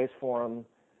run plays for him.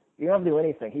 You don't have to do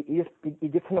anything. He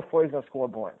gets him the floor, he's going to score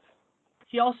points.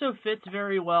 He also fits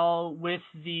very well with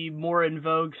the more in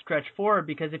vogue stretch four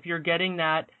because if you're getting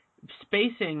that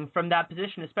spacing from that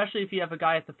position, especially if you have a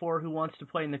guy at the four who wants to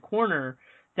play in the corner,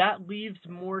 that leaves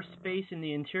more space in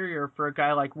the interior for a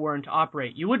guy like Warren to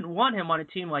operate. You wouldn't want him on a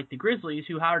team like the Grizzlies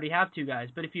who already have two guys,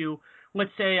 but if you,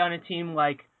 let's say on a team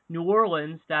like New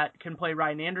Orleans that can play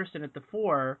Ryan Anderson at the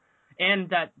four and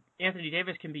that Anthony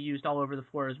Davis can be used all over the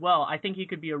floor as well, I think he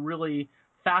could be a really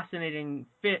fascinating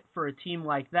fit for a team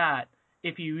like that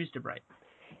if you used him right.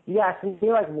 Yeah, I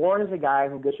feel like Warren is a guy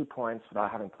who gets you points without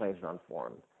having plays run for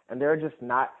him. And there are just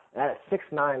not, at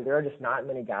 6'9", there are just not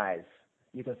many guys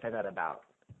you can say that about.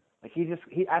 Like,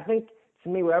 I think, to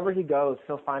me, wherever he goes,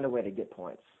 he'll find a way to get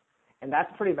points. And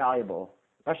that's pretty valuable,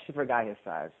 especially for a guy his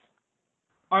size.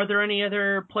 Are there any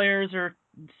other players or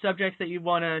subjects that you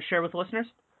want to share with listeners?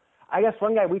 I guess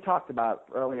one guy we talked about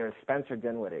earlier is Spencer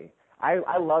Dinwiddie.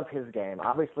 I love his game.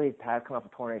 Obviously, he has come off a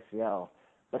torn ACL,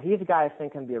 but he's a guy I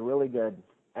think can be a really good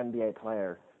NBA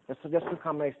player. Just a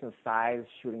combination of size,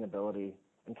 shooting ability,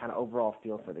 and kind of overall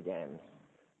feel for the game.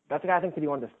 That's a guy I think could be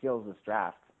one of the steals of this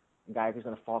draft, a guy who's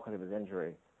going to fall because of his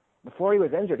injury. Before he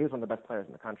was injured, he was one of the best players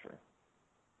in the country.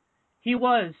 He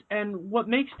was, and what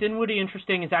makes Dinwiddie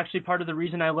interesting is actually part of the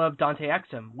reason I love Dante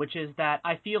Exum, which is that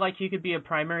I feel like he could be a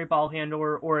primary ball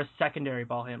handler or a secondary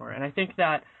ball handler. And I think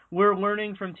that we're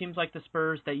learning from teams like the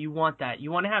Spurs that you want that.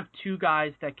 You want to have two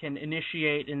guys that can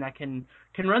initiate and that can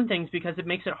run things because it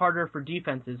makes it harder for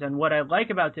defenses. And what I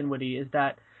like about Dinwiddie is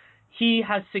that he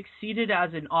has succeeded as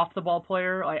an off-the-ball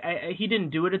player. He didn't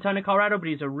do it a ton in Colorado, but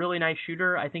he's a really nice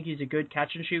shooter. I think he's a good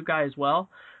catch-and-shoot guy as well.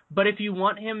 But if you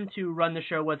want him to run the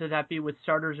show, whether that be with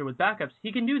starters or with backups,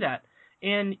 he can do that.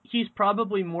 And he's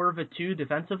probably more of a two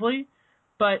defensively,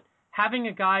 but having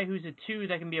a guy who's a two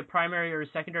that can be a primary or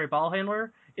a secondary ball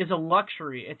handler is a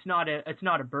luxury. It's not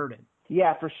a burden.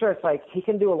 Yeah, for sure. It's like he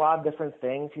can do a lot of different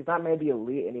things. He's not maybe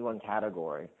elite in any one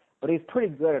category, but he's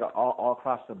pretty good at all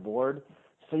across the board.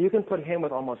 So you can put him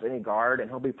with almost any guard, and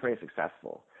he'll be pretty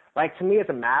successful. Like, to me, as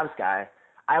a Mavs guy,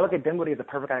 I look at Dinwiddie as a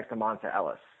perfect guy next to Monta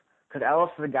Ellis. Because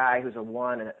Ellis is a guy who's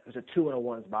a 2 in a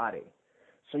 1's body.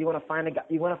 So you want to find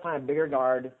a bigger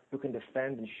guard who can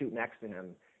defend and shoot next to him.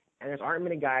 And there aren't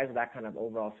many guys with that kind of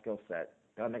overall skill set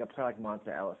that would make a player like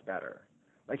Monta Ellis better.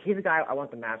 Like, he's a guy I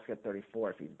want the Mavs to get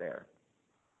 34 if he's there.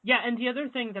 Yeah, and the other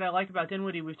thing that I like about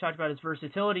Dinwiddie, we've talked about his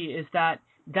versatility, is that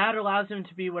allows him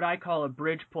to be what I call a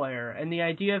bridge player. And the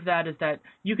idea of that is that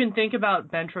you can think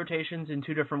about bench rotations in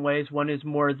two different ways. One is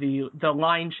more the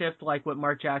line shift, like what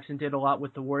Mark Jackson did a lot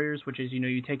with the Warriors, which is,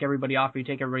 you take everybody off or you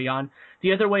take everybody on.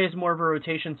 The other way is more of a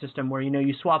rotation system where,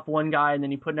 you swap one guy and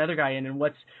then you put another guy in. And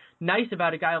what's nice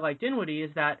about a guy like Dinwiddie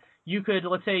is that you could,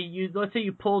 let's say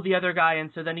you pull the other guy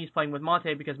in, so then he's playing with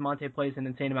Monte because Monte plays an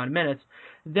insane amount of minutes.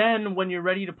 Then when you're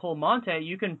ready to pull Monte,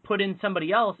 you can put in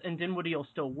somebody else and Dinwiddie will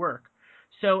still work.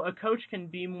 So a coach can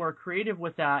be more creative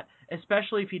with that,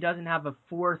 especially if he doesn't have a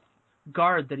fourth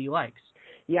guard that he likes.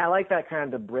 Yeah, I like that kind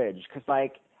of the bridge because,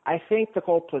 I think the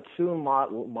whole platoon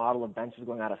model of benches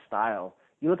going out of style.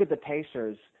 You look at the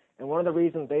Pacers, and one of the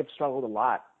reasons they've struggled a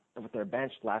lot with their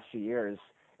bench the last few years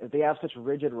is they have such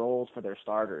rigid roles for their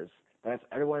starters that it's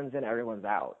everyone's in, everyone's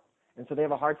out. And so they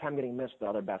have a hard time getting missed with the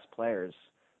other best players.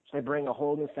 So they bring a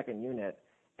whole new second unit,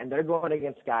 and they're going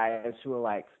against guys who are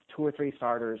like 2 or 3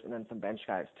 starters and then some bench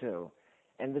guys too.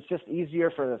 And it's just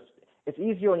easier it's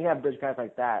easier when you have bench guys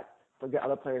like that to get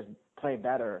other players play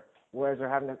better, whereas they're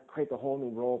having to create the whole new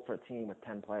role for a team with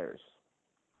 10 players.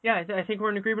 Yeah, I think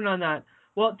we're in agreement on that.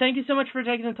 Well, thank you so much for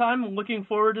taking the time. I'm looking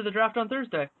forward to the draft on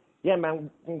Thursday. Yeah, man,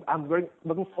 I'm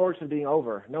looking forward to it being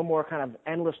over. No more kind of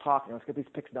endless talking. Let's get these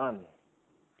picks done.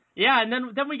 Yeah, and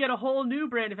then we get a whole new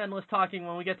brand of endless talking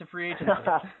when we get to free agency.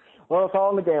 Well, it's all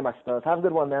in the game, I suppose. Have a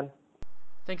good one, man.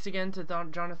 Thanks again to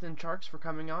Jonathan Tjarks for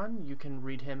coming on. You can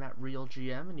read him at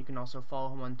RealGM, and you can also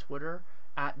follow him on Twitter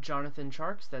at Jonathan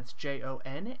Tjarks. That's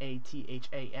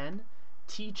JONATHAN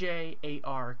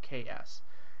TJARKS.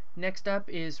 Next up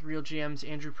is RealGM's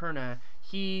Andrew Perna.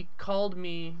 He called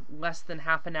me less than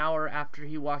half an hour after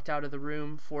he walked out of the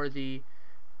room for the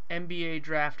NBA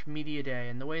Draft Media Day.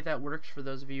 And the way that works, for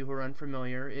those of you who are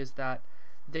unfamiliar, is that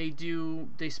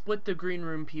they split the green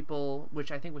room people,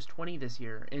 which I think was 20 this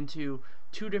year, into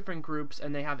 2 different groups,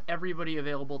 and they have everybody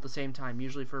available at the same time,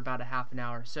 usually for about a half an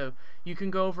hour. So you can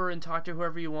go over and talk to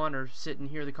whoever you want or sit and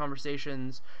hear the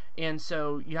conversations, and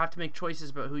so you have to make choices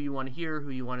about who you want to hear,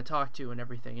 who you want to talk to, and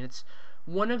everything. And it's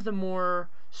one of the more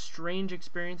strange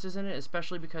experiences in it,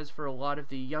 especially because for a lot of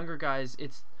the younger guys,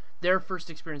 it's their first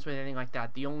experience with anything like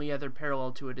that. The only other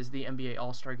parallel to it is the NBA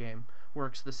All-Star Game.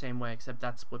 Works the same way, except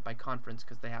that's split by conference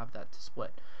because they have that to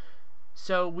split.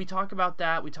 So we talk about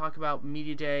that. We talk about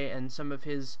Media Day and some of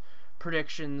his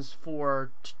predictions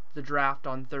for the draft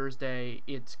on Thursday.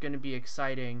 It's going to be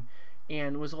exciting,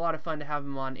 and it was a lot of fun to have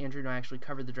him on. Andrew and I actually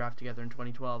covered the draft together in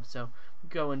 2012, so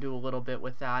go into a little bit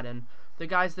with that. And the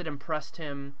guys that impressed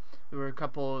him, there were a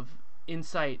couple of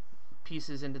insight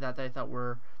pieces into that I thought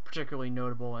were particularly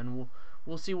notable, and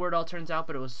we'll see where it all turns out,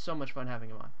 but it was so much fun having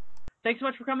him on. Thanks so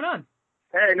much for coming on.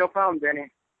 Hey, no problem, Danny.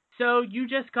 So you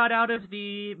just got out of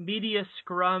the media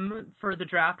scrum for the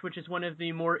draft, which is one of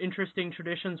the more interesting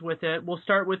traditions with it. We'll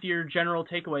start with your general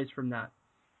takeaways from that.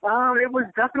 It was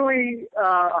definitely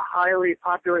a highly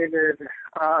populated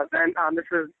event. This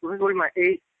was literally my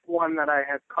 8th one that I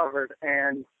had covered,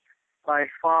 and by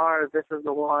far this is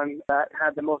the one that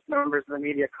had the most members of the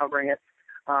media covering it.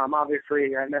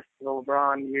 Obviously, I missed the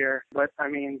LeBron year, but I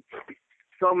mean,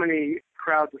 so many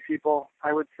crowds of people.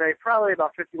 I would say probably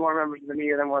about 50 more members of the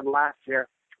media than what last year.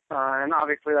 And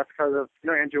obviously that's because of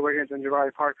Andrew Wiggins and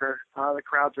Jabari Parker. The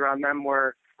crowds around them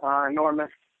were enormous.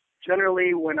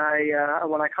 Generally, when I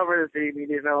cover the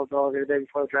media availability the day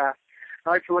before the draft,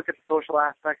 I like to look at the social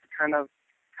aspect, kind of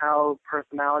how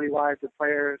personality-wise the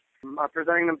players are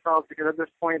presenting themselves, because at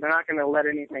this point they're not going to let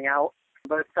anything out.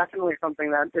 But it's definitely something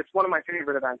that it's one of my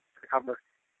favorite events to cover.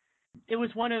 It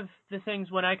was one of the things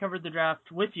when I covered the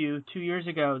draft with you 2 years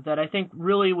ago that I think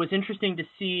really was interesting to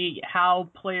see how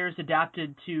players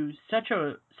adapted to such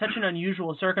an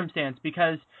unusual circumstance,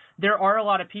 because there are a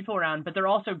lot of people around, but they're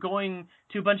also going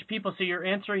to a bunch of people, so you're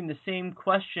answering the same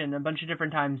question a bunch of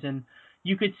different times, and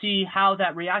you could see how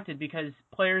that reacted, because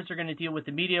players are going to deal with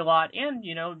the media a lot, and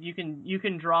you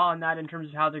can draw on that in terms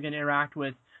of how they're going to interact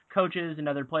with coaches and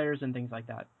other players and things like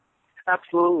that.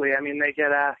 Absolutely. I mean, they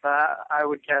get asked, I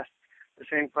would guess, the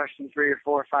same question 3 or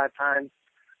 4 or 5 times,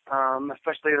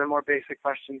 especially the more basic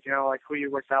questions, like who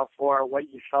you worked out for,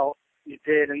 what you felt you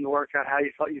did in the workout, how you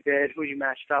felt you did, who you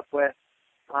matched up with.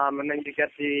 And then you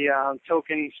get the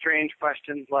token strange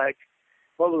questions like,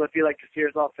 what will it be like to see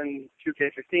yourself in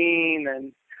 2K15,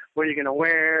 and what are you going to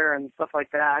wear, and stuff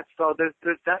like that. So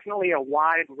there's definitely a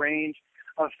wide range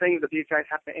of things that these guys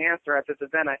have to answer at this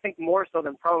event. I think more so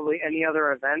than probably any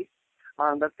other event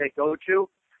that they go to,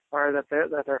 or that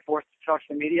they're forced to talk to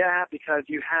the media at, because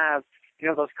you have,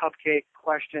 those cupcake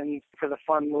questions for the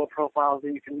fun little profiles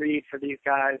that you can read for these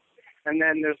guys. And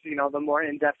then there's, the more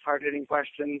in-depth, hard-hitting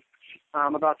questions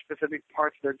about specific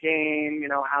parts of their game,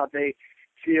 how they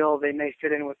feel they may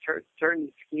fit in with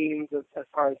certain schemes as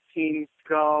far as teams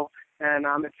go. And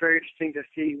it's very interesting to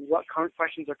see what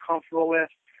questions they're comfortable with,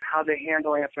 how they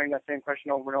handle answering that same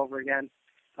question over and over again.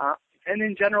 And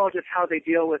in general, just how they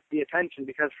deal with the attention,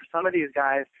 because for some of these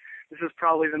guys, this is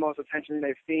probably the most attention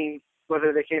they've seen,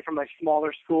 whether they came from a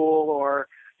smaller school or,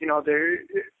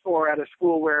 or at a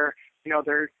school where,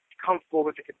 they're comfortable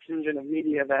with the contingent of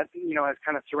media that, has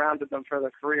kind of surrounded them for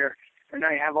their career. And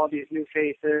now you have all these new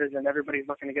faces and everybody's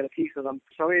looking to get a piece of them.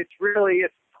 So it's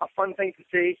a fun thing to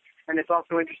see. And it's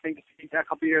also interesting to see a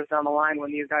couple of years down the line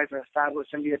when these guys are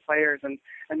established NBA players and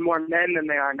more men than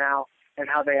they are now, and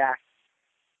how they act.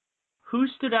 Who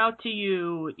stood out to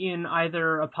you in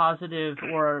either a positive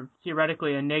or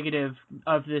theoretically a negative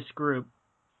of this group?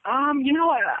 I'm being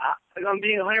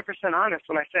 100% honest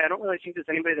when I say I don't really think there's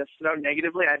anybody that stood out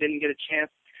negatively. I didn't get a chance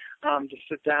to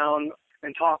sit down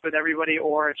and talk with everybody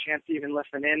or a chance to even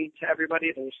listen in to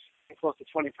everybody. There's close to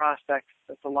 20 prospects.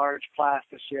 That's a large class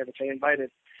this year that they invited.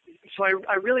 So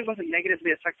I really wasn't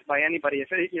negatively affected by anybody. If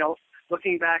it,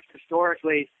 looking back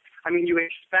historically, I mean, you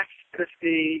expect to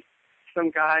see some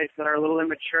guys that are a little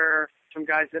immature, some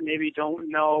guys that maybe don't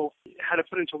know how to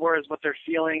put into words what they're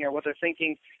feeling or what they're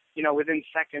thinking, within the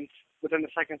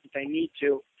seconds that they need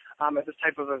to at this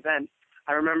type of event.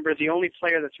 I remember the only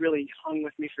player that's really hung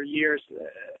with me for years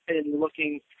in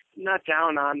looking not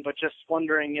down on, but just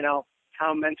wondering,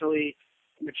 how mentally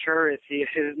mature is he,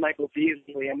 is Michael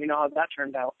Beasley, and we know how that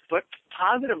turned out. But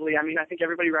positively, I mean, I think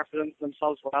everybody represents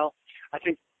themselves well. I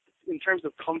think in terms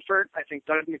of comfort, I think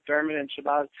Doug McDermott and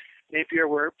Shabazz Napier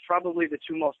were probably the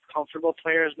two most comfortable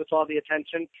players with all the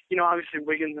attention. Obviously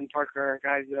Wiggins and Parker are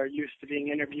guys that are used to being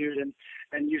interviewed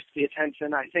and used to the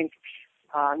attention. I think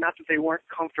not that they weren't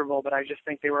comfortable, but I just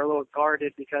think they were a little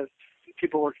guarded because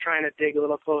people were trying to dig a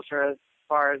little closer as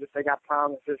far as if they got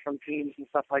promises from teams and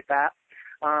stuff like that.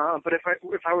 But if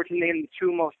I were to name the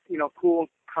two most, cool,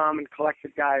 calm, and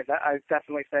collected guys, I'd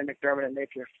definitely say McDermott and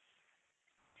Napier.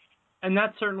 And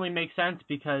that certainly makes sense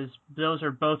because those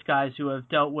are both guys who have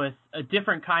dealt with a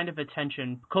different kind of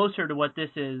attention, closer to what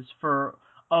this is for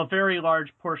a very large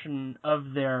portion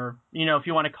of their, if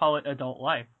you want to call it adult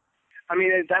life. I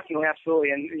mean, definitely, absolutely.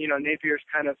 And, Napier's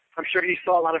I'm sure he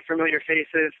saw a lot of familiar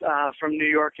faces from New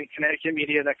York and Connecticut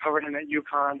media that covered him at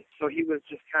UConn. So he was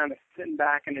just kind of sitting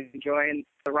back and enjoying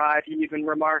the ride. He even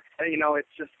remarked that, it's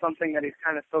just something that he's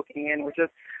kind of soaking in, which is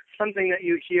something that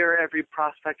you hear every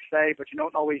prospect say, but you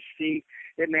don't always see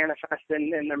it manifest in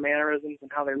their mannerisms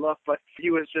and how they look. But he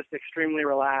was just extremely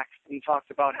relaxed and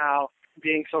talked about how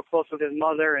being so close with his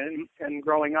mother and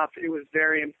growing up, it was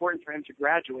very important for him to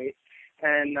graduate.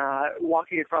 And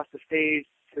walking across the stage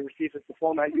to receive his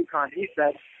diploma at UConn, he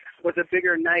said, was a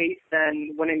bigger night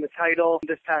than winning the title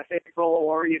this past April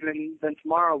or even than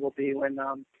tomorrow will be when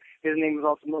his name was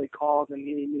ultimately called and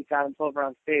he meets Adam Silver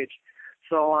on stage.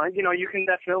 So, you can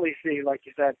definitely see, like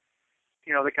you said,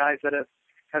 the guys that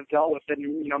have dealt with it,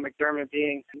 and, McDermott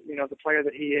being, the player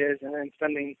that he is and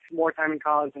spending more time in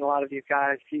college than a lot of these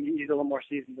guys, he's a little more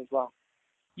seasoned as well.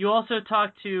 You also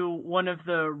talked to one of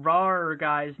the rawer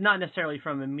guys, not necessarily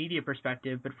from a media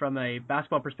perspective, but from a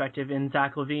basketball perspective, in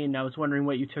Zach LaVine. I was wondering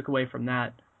what you took away from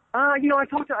that. I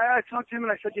talked to him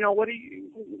and I said,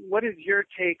 what is your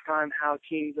take on how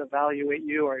teams evaluate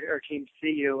you or teams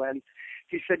see you? And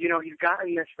he said, he's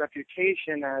gotten this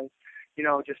reputation as,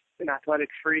 just an athletic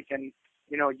freak and,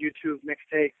 YouTube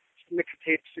mixtapes,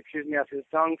 of his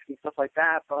dunks and stuff like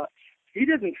that. But he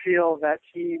didn't feel that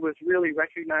he was really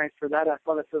recognized for that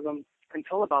athleticism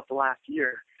until about the last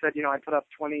year. He said, I put up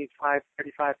 25,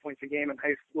 35 points a game in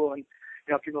high school, and,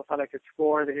 people thought I could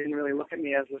score. They didn't really look at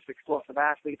me as this explosive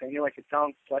athlete. They knew I could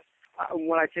dunk. But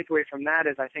what I take away from that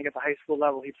is I think at the high school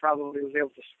level, he probably was able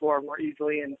to score more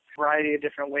easily in a variety of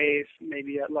different ways,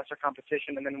 maybe at lesser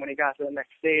competition. And then when he got to the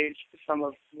next stage, some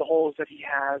of the holes that he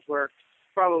has were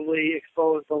probably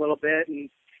exposed a little bit, and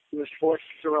he was forced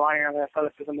to rely on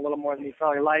athleticism a little more than he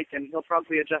probably liked, and he'll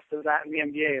probably adjust to that in the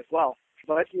NBA as well.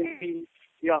 But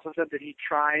he also said that he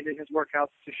tried in his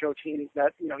workouts to show teams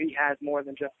that, he has more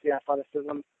than just the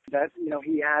athleticism, that,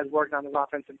 he has worked on his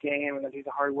offensive game and that he's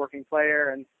a hard-working player,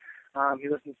 and he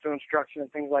listens to instruction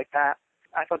and things like that.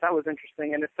 I thought that was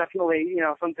interesting, and it's definitely,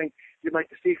 something you'd like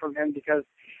to see from him because,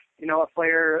 a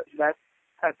player that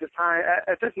at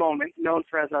this moment, known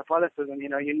for his athleticism,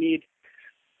 you need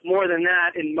more than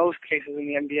that in most cases in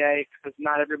the NBA because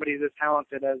not everybody's as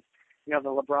talented as, the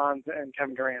LeBrons and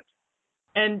Kevin Durant.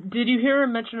 And did you hear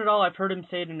him mention at all, I've heard him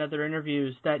say it in other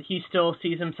interviews, that he still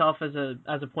sees himself as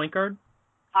a point guard?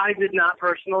 I did not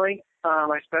personally.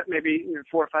 I spent maybe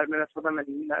 4 or 5 minutes with him,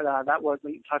 and that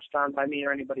wasn't touched on by me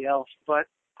or anybody else. But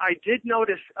I did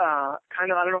notice I don't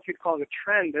know if you'd call it a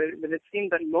trend, but it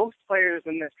seemed that most players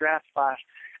in this draft class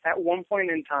at one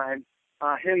point in time,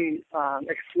 him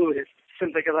excluded,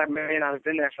 simply because I may not have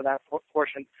been there for that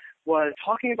portion, was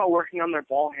talking about working on their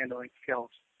ball handling skills.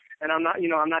 And I'm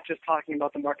not just talking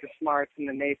about the Marcus Smarts and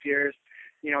the Napiers,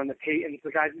 and the Paytons, the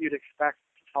guys that you'd expect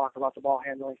to talk about the ball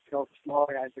handling skills, the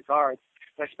smaller guys, the guards.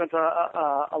 But I spent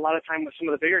a lot of time with some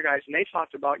of the bigger guys, and they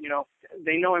talked about,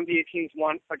 they know NBA teams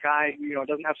want a guy who,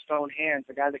 doesn't have stone hands,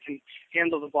 a guy that can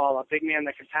handle the ball, a big man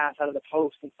that can pass out of the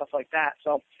post and stuff like that.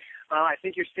 So I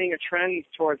think you're seeing a trend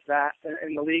towards that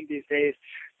in the league these days.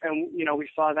 And, we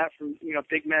saw that from,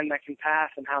 big men that can pass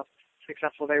and how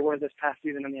successful they were this past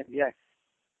season in the NBA.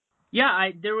 Yeah,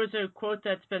 there was a quote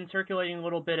that's been circulating a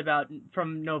little bit about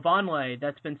from Novanle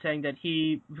that's been saying that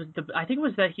he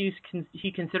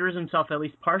considers himself at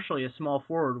least partially a small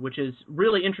forward, which is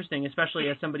really interesting, especially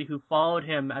as somebody who followed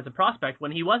him as a prospect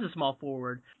when he was a small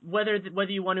forward. Whether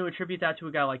you want to attribute that to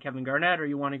a guy like Kevin Garnett or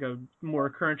you want to go more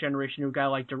current generation to a guy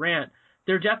like Durant,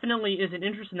 there definitely is an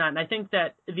interest in that, and I think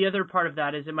that the other part of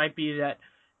that is it might be that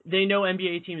they know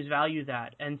NBA teams value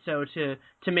that, and so to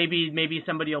maybe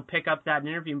somebody will pick up that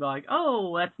interview and be like,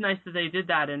 oh, that's nice that they did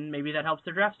that, and maybe that helps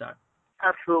their draft stock.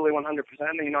 Absolutely, 100%.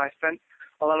 I spent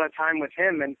a lot of time with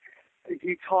him, and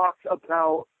he talked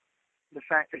about the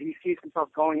fact that he sees himself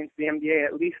going into the NBA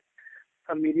at least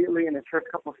immediately in his first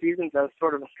couple of seasons as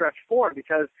sort of a stretch forward,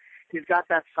 because he's got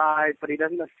that size, but he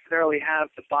doesn't necessarily have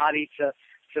the body to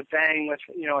bang with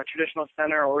a traditional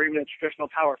center or even a traditional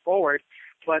power forward.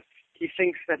 But he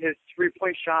thinks that his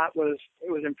three-point shot was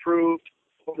improved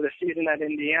over the season at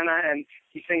Indiana, and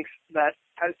he thinks that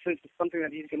since it's something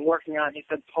that he's been working on, he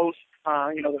said post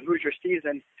the Hoosier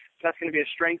season, that's going to be a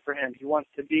strength for him. He wants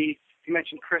to be. He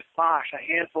mentioned Chris Bosh a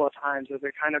handful of times as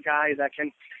the kind of guy that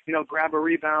can grab a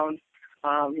rebound,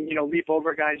 leap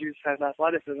over guys who has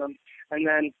athleticism, and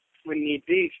then when need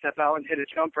be, step out and hit a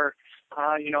jumper,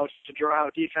 to draw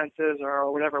out defenses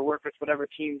or whatever, work with whatever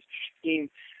team's scheme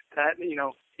that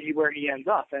see where he ends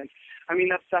up. And I mean,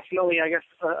 that's definitely, I guess,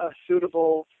 a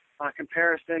suitable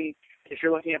comparison if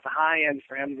you're looking at the high end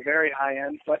for him, the very high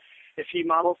end. But if he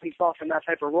models himself in that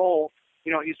type of role,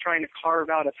 he's trying to carve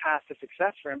out a path to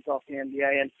success for himself in the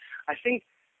NBA. And I think,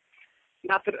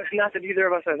 not that either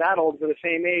of us are that old, we're the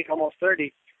same age, almost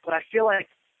 30, but I feel like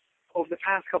over the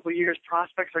past couple of years,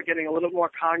 prospects are getting a little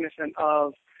more cognizant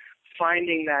of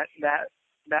finding that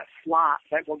slot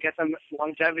that will get them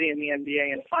longevity in the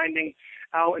NBA and finding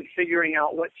out and figuring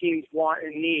out what teams want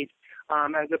and need,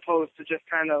 as opposed to just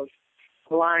kind of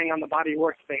relying on the body of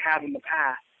work that they have in the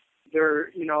past. They're,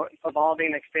 evolving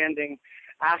and expanding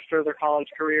after their college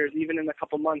careers, even in the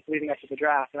couple months leading up to the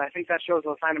draft. And I think that shows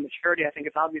a sign of maturity. I think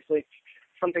it's obviously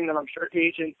something that I'm sure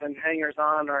agents and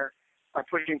hangers-on are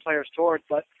pushing players towards.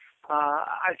 But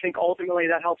I think ultimately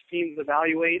that helps teams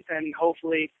evaluate, and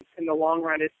hopefully in the long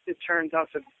run it turns out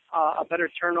to a better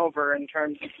turnover in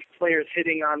terms of players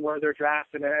hitting on where they're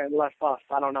drafted and less bust.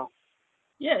 I don't know.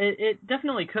 Yeah, it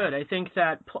definitely could. I think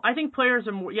players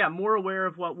are more aware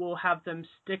of what will have them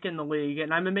stick in the league,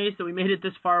 and I'm amazed that we made it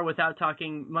this far without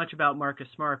talking much about Marcus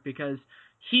Smart, because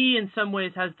he in some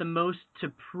ways has the most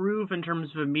to prove in terms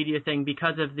of a media thing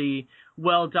because of the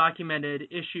well-documented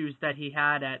issues that he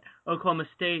had at Oklahoma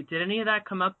State. Did any of that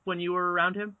come up when you were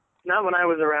around him? Not when I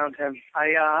was around him.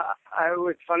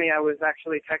 It's funny, I was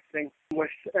actually texting with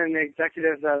an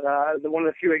executive that one of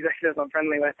the few executives I'm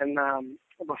friendly with, and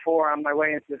before on my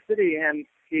way into the city, and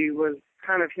he was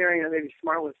kind of hearing that maybe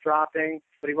Smart was dropping,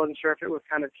 but he wasn't sure if it was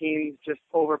kind of teams just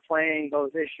overplaying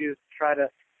those issues to try to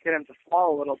get him to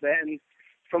fall a little bit. And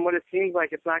from what it seems like,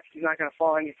 he's not going to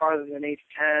fall any farther than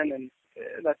 8-10, and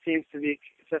that seems to be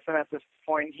consistent at this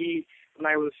point. When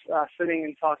I was sitting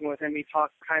and talking with him, he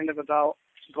talked kind of about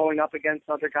going up against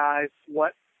other guys,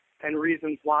 and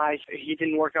reasons why he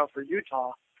didn't work out for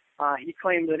Utah. He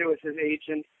claimed that it was his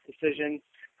agent's decision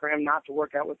for him not to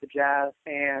work out with the Jazz,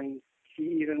 and he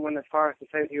even went as far as to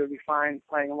say that he would be fine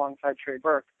playing alongside Trey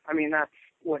Burke. I mean, that's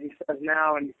what he says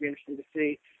now, and it'd be interesting to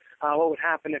see what would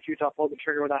happen if Utah pulled the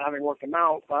trigger without having worked him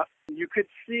out. But you could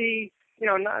see,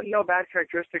 no bad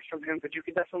characteristics from him, but you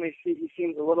could definitely see he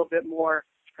seems a little bit more,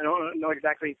 I don't know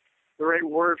exactly the right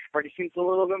word for it, he seems a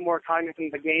little bit more cognizant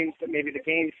of the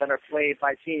games that are played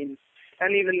by teams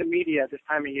and even the media this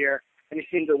time of year. And he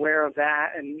seems aware of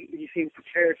that, and he seems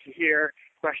prepared to hear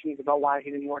questions about why he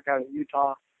didn't work out at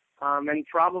Utah. And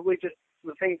probably just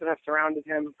the things that have surrounded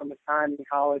him from his time in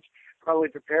college probably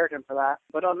prepared him for that.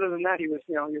 But other than that, he was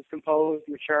composed,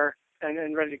 mature,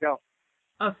 and ready to go.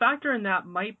 A factor in that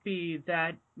might be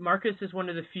that Marcus is one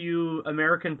of the few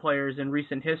American players in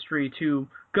recent history to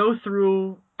go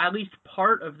through at least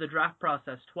part of the draft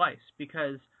process twice,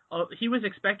 because he was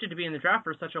expected to be in the draft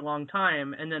for such a long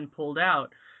time and then pulled out.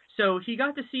 So he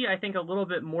got to see, I think, a little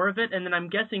bit more of it, and then I'm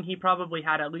guessing he probably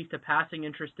had at least a passing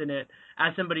interest in it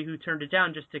as somebody who turned it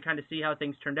down just to kind of see how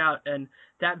things turned out, and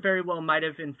that very well might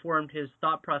have informed his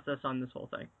thought process on this whole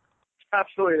thing.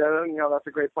 Absolutely. That's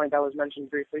a great point that was mentioned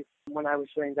briefly when I was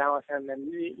sitting down with him, and,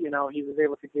 he was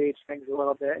able to gauge things a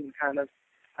little bit and kind of,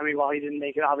 while he didn't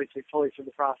make it obviously fully through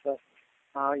the process,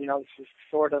 this was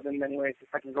sort of in many ways the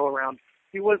second go-around.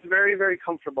 He was very, very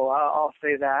comfortable, I'll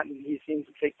say that, and he seemed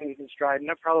to take things in stride, and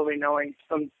probably knowing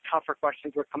some tougher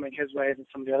questions were coming his way than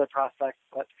some of the other prospects.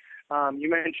 But you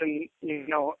mentioned,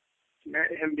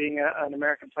 him being an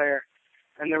American player,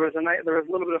 and there was a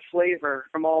little bit of flavor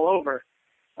from all over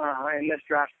in this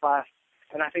draft class.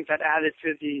 And I think that added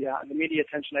to the media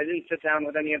attention. I didn't sit down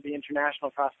with any of the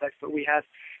international prospects, but we had,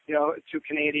 2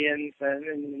 Canadians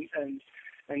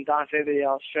and Dante, the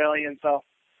Australian. So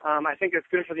I think it's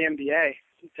good for the NBA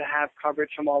to have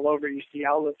coverage from all over. You see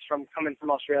outlets coming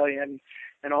from Australia and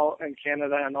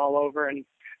Canada and all over. And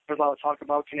there's a lot of talk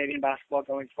about Canadian basketball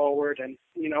going forward. And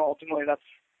ultimately, that's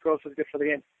growth is good for the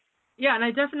game. Yeah, and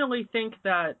I definitely think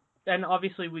that. And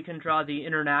obviously we can draw the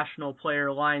international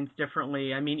player lines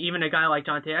differently. I mean, even a guy like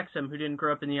Dante Exum, who didn't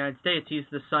grow up in the United States, he's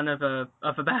the son of a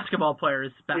basketball player.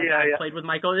 His dad played with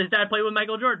Michael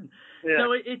Jordan. Yeah.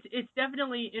 So it's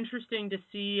definitely interesting to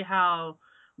see how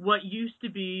what used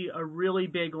to be a really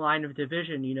big line of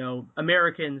division,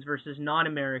 Americans versus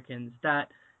non-Americans, that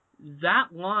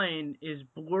line is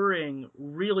blurring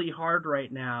really hard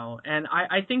right now. And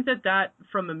I think that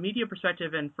from a media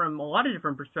perspective and from a lot of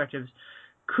different perspectives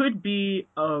could be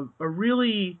a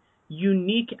really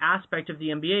unique aspect of the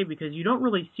NBA, because you don't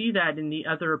really see that in the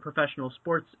other professional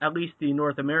sports, at least the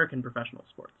North American professional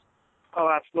sports. Oh,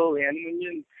 absolutely.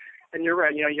 And you're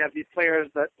right. You have these players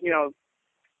that,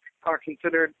 are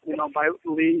considered, by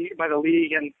the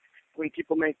league, and when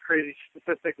people make crazy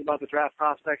statistics about the draft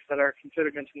prospects that are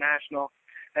considered international,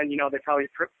 and, they probably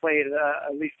played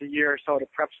at least a year or so at a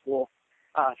prep school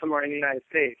somewhere in the United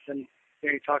States. And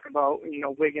you talk about,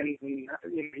 Wiggins, and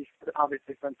he's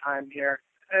obviously spent time here.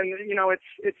 And,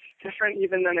 it's different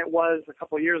even than it was a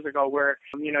couple of years ago where,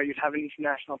 you'd have an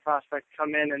international prospect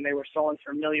come in and they were so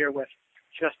unfamiliar with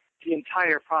just the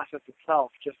entire process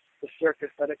itself, just the circus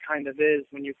that it kind of is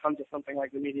when you come to something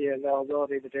like the media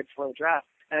availability the day before the draft.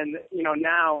 And,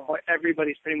 now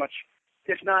everybody's pretty much,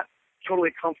 if not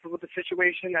totally comfortable with the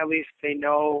situation, at least they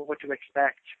know what to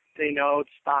expect. They know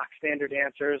stock standard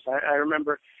answers. I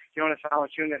remember Jonas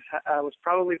Valanciunas was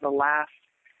probably the last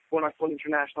quote-unquote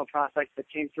international prospect that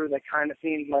came through that kind of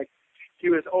seemed like he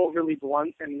was overly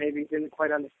blunt and maybe didn't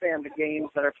quite understand the games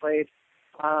that are played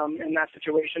in that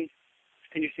situation.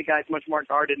 And you see guys much more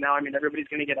guarded now. I mean, everybody's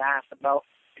going to get asked about,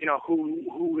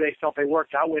 who they felt they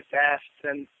worked out with best,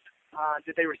 and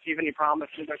did they receive any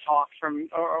promises or talks from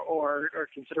or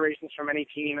considerations from any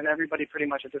team. And everybody pretty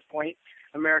much at this point,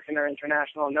 American or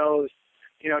international, knows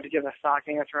to give a stock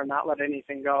answer and not let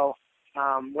anything go,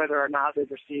 whether or not they've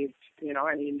received,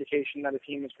 any indication that a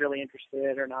team is really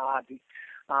interested or not. And,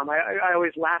 I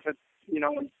always laugh at,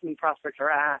 when prospects are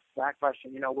asked that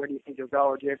question, where do you think you'll go,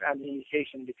 or do you have any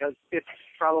indication? Because there's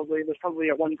probably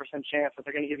a 1% chance that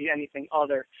they're going to give you anything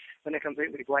other than a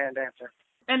completely bland answer.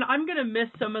 And I'm going to miss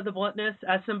some of the bluntness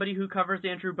as somebody who covers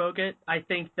Andrew Bogut. I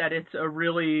think that it's a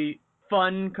really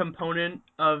fun component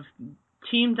of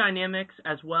team dynamics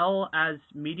as well as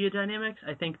media dynamics.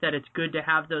 I think that it's good to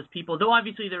have those people, though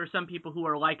obviously there are some people who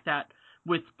are like that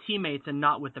with teammates and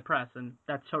not with the press, and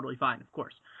that's totally fine, of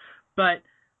course. But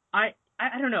I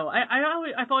don't know.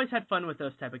 I've always had fun with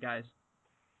those type of guys.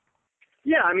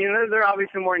 Yeah, I mean, they're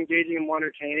obviously more engaging and more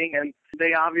entertaining, and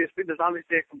there's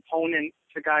obviously a component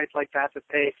to guys like that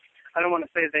they, I don't want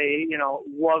to say they,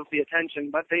 love the attention,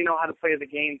 but they know how to play the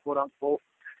game, quote unquote.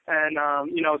 And,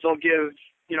 they'll give,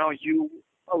 you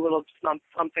a little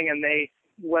something, and they,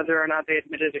 whether or not they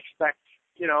admit it, expect,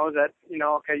 that,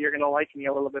 okay, you're going to like me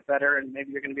a little bit better, and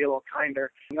maybe you're going to be a little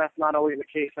kinder. And that's not always the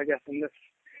case, I guess, in this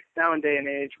now and day and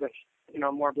age with,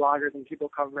 more bloggers and people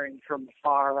covering from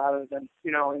afar rather than,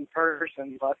 in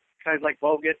person. But guys like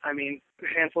Bogut, I mean,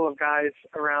 a handful of guys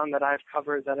around that I've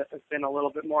covered that have been a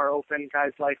little bit more open,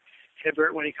 guys like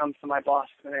Hibbert when he comes to my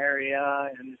Boston area,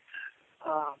 and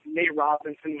Nate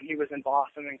Robinson when he was in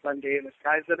Boston, and Glenn Davis,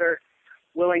 guys that are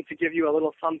willing to give you a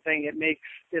little something. It makes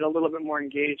it a little bit more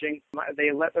engaging.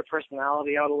 They let their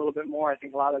personality out a little bit more. I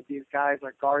think a lot of these guys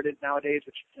are guarded nowadays,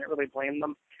 which you can't really blame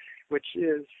them, which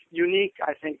is unique,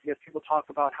 I think, because people talk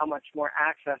about how much more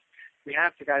access we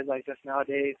have to guys like this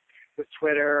nowadays with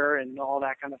Twitter and all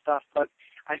that kind of stuff. But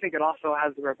I think it also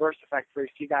has the reverse effect where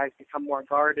you see guys become more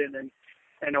guarded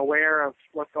and aware of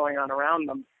what's going on around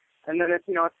them. And then it's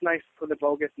nice for the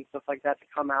Boguts and stuff like that to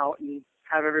come out and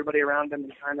have everybody around them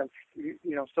and kind of,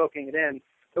 soaking it in.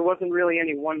 There wasn't really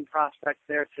any one prospect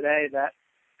there today that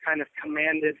kind of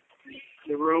commanded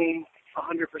the room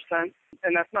 100%.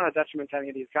 And that's not a detriment to any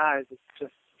of these guys. It's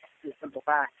just a simple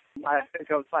fact. I think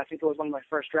it was one of my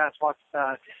first drafts.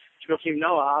 Joakim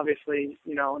Noah, obviously,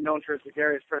 known for his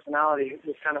gregarious personality,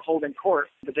 was kind of holding court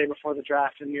the day before the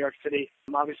draft in New York City.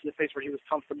 Obviously, a place where he was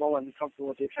comfortable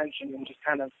with the attention and just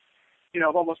kind of,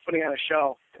 almost putting on a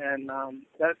show. And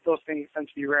those things tend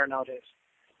to be rare nowadays.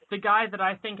 the guy that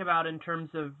I think about in terms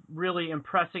of really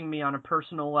impressing me on a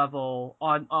personal level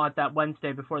on that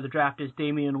Wednesday before the draft is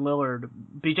Damian Lillard,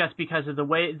 just because of the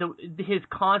way his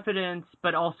confidence,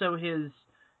 but also his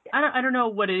I don't know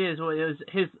what it is. Well, it was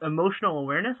his emotional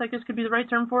awareness, I guess, could be the right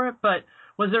term for it. But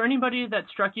was there anybody that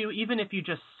struck you, even if you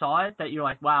just saw it, that you're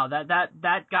like, wow,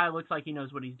 that guy looks like he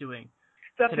knows what he's doing?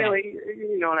 Definitely,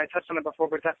 today? And I touched on it before,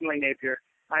 but definitely Napier.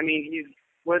 I mean,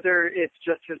 whether it's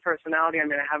just his personality. I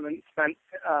mean, I haven't spent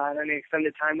any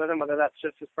extended time with him. Whether that's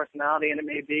just his personality, and it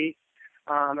may be,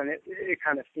 and it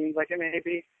kind of seems like it may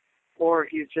be, or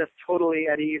he's just totally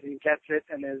at ease and gets it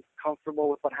and is comfortable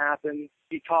with what happens.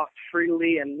 He talked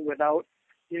freely and without,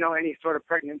 any sort of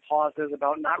pregnant pauses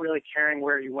about not really caring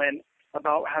where he went,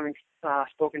 about having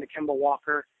spoken to Kemba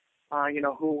Walker,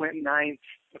 who went ninth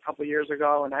a couple of years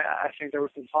ago, and I think there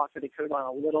was some talk that he could have gone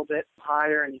a little bit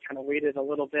higher, and he kind of waited a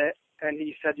little bit. And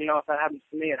he said, if that happens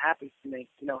to me, it happens to me.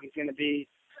 He's going to be,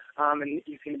 and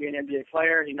he's going to be an NBA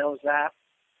player. He knows that.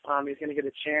 He's going to get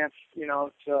a chance,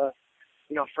 to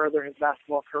further his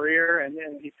basketball career, and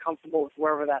he's comfortable with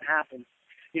wherever that happens.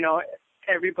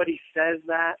 Everybody says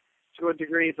that to a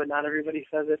degree, but not everybody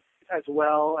says it as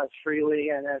well, as freely,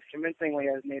 and as convincingly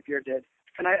as Napier did.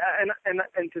 And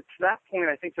to that point,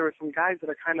 I think there were some guys that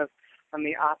are kind of on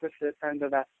the opposite end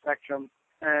of that spectrum,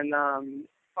 and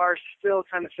are still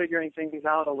kind of figuring things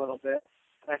out a little bit.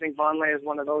 I think Vonleh is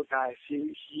one of those guys.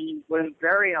 He was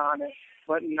very honest,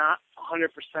 but not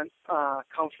 100%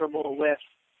 comfortable with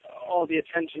all the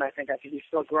attention. I think he's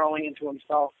still growing into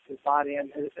himself, his body,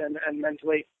 and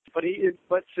mentally. But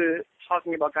to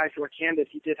talking about guys who are candid,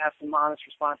 he did have some honest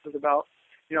responses about,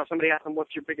 somebody asked him,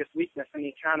 "What's your biggest weakness?" And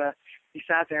he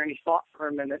sat there and he thought for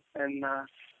a minute, and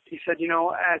he said,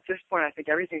 at this point, I think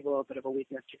everything's a little bit of a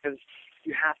weakness because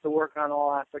you have to work on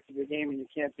all aspects of your game, and you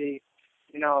can't be,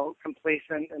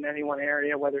 complacent in any one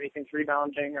area, whether he thinks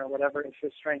rebounding or whatever is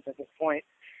his strength at this point.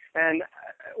 And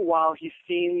while he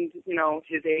seemed,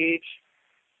 his age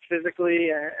physically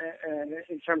and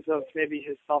in terms of maybe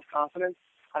his self-confidence,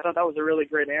 I thought that was a really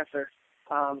great answer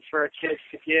for a kid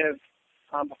to give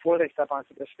before they step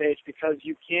onto the stage, because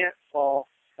you can't fall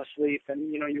asleep,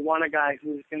 and you want a guy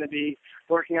who's going to be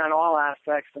working on all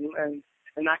aspects and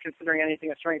not considering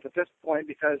anything a strength at this point,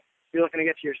 because you're looking to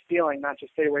get to your ceiling, not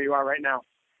just stay where you are right now.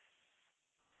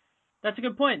 That's a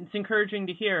good point. It's encouraging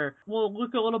to hear. We'll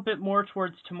look a little bit more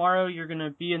towards tomorrow. You're going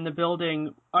to be in the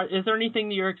building. Is there anything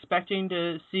that you're expecting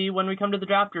to see when we come to the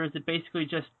draft, or is it basically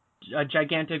just a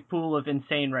gigantic pool of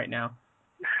insane right now?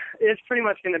 It's pretty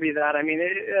much going to be that. I mean,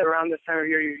 around this time of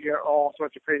year, you hear all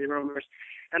sorts of crazy rumors.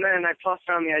 And then I've tossed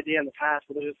around the idea in the past,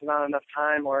 but there's just not enough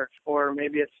time, or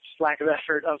maybe it's just lack of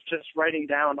effort, of just writing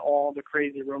down all the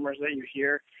crazy rumors that you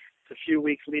hear the few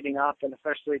weeks leading up, and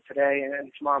especially today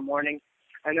and tomorrow morning.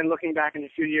 And then looking back in a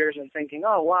few years and thinking,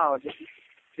 oh, wow,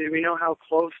 did we know how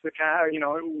close the Cavs,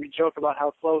 we joke about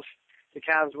how close the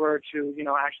Cavs were to,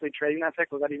 actually trading that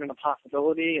pick. Was that even a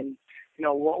possibility? And,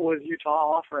 what was Utah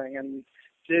offering? And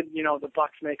did, the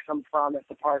Bucks make some promise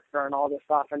to Parker and all this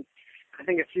stuff? And I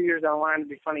think a few years down the line, it'd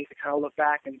be funny to kind of look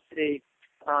back and see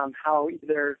how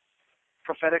either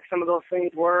prophetic some of those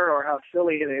things were or how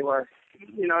silly they were.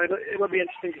 It'll be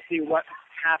interesting to see what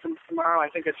happens tomorrow. I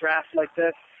think a draft like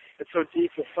this, it's so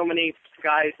deep with so many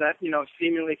guys that,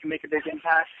 seemingly can make a big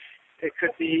impact. It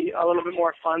could be a little bit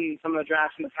more fun than some of the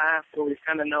drafts in the past where we've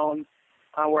kind of known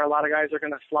where a lot of guys are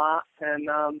going to slot. And,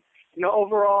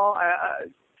 overall,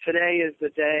 today is the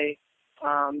day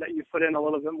that you put in a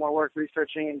little bit more work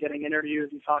researching and getting interviews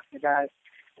and talking to guys.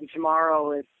 And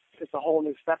tomorrow it's a whole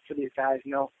new step for these guys.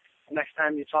 The next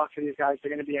time you talk to these guys, they're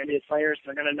going to be NBA players.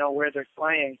 They're going to know where they're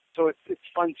playing. So it's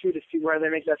fun, too, to see where they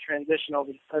make that transition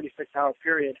over the 36-hour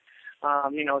period,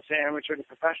 to amateur to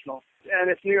professional. And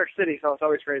it's New York City, so it's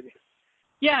always crazy.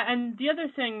 Yeah, and the other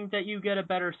thing that you get a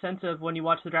better sense of when you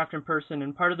watch the draft in person,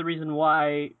 and part of the reason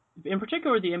why, in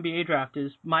particular the NBA draft,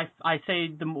 is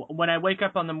when I wake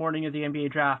up on the morning of the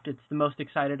NBA draft, it's the most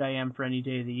excited I am for any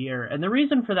day of the year. And the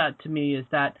reason for that to me is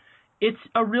that it's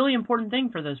a really important thing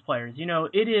for those players.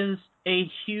 It is a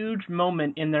huge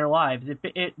moment in their lives.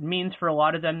 It means for a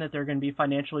lot of them that they're going to be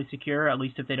financially secure, at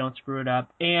least if they don't screw it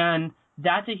up. And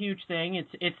that's a huge thing.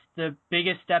 It's the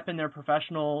biggest step in their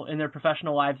professional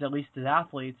lives, at least as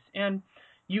athletes. And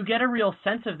you get a real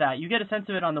sense of that. You get a sense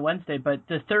of it on the Wednesday, but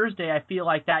the Thursday, I feel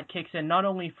like that kicks in not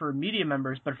only for media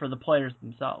members, but for the players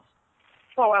themselves.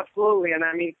 Oh, absolutely. And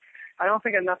I mean, I don't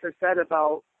think enough is said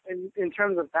about, in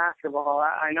terms of basketball,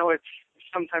 I know it's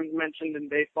sometimes mentioned in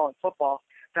baseball and football,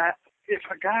 that if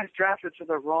a guy's drafted to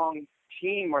the wrong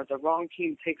team or the wrong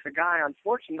team takes a guy,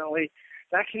 unfortunately,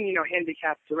 that can,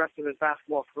 handicap the rest of his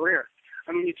basketball career.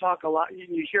 I mean,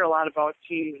 you hear a lot about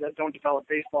teams that don't develop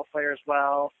baseball players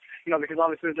well, because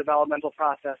obviously the developmental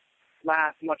process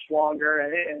lasts much longer,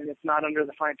 and it's not under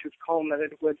the fine-tooth comb that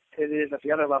it is at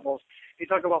the other levels. You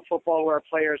talk about football where a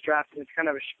player is drafted, it's kind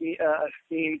of a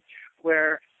scheme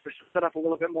where they're set up a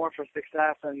little bit more for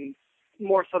success, and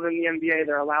more so than the NBA,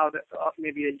 they're allowed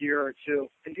maybe a year or two.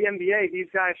 In the NBA, these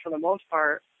guys, for the most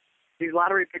part, these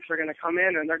lottery picks are going to come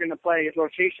in and they're going to play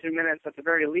rotation minutes at the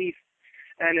very least.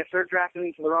 And if they're drafted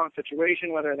into the wrong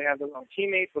situation, whether they have the wrong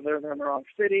teammates, whether they're in the wrong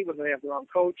city, whether they have the wrong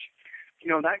coach,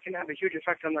 that can have a huge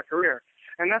effect on their career.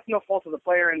 And that's no fault of the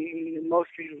player, and in most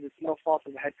cases it's no fault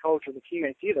of the head coach or the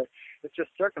teammates either. It's just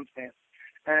circumstance.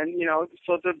 And,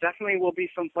 so there definitely will be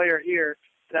some player here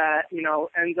that,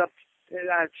 ends up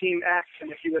at Team X,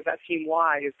 and if he was at Team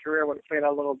Y, his career would have played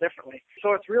out a little differently.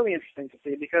 So it's really interesting to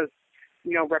see because,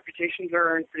 reputations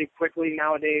are earned pretty quickly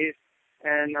nowadays,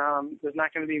 and there's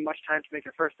not going to be much time to make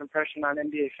a first impression on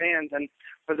NBA fans. And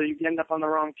whether you end up on the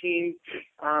wrong team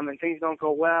and things don't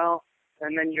go well,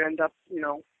 and then you end up,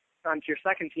 onto your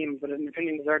second team, but an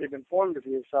opinion has already been formed of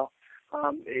you. So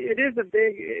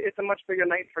it's a much bigger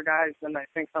night for guys than I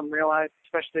think some realize,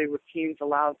 especially with teams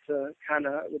allowed to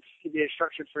with CBA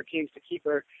structured for teams to keep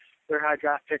their high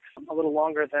draft picks a little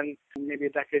longer than maybe a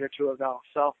decade or two ago.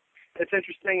 So it's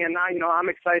interesting, and I'm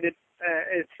excited.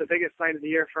 It's the biggest night of the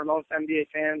year for most NBA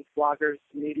fans, bloggers,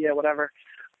 media, whatever.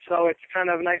 So it's kind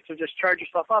of nice to just charge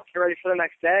yourself up, get ready for the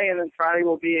next day, and then Friday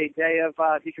will be a day of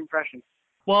decompression.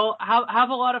 Well, have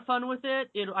a lot of fun with it.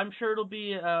 I'm sure it'll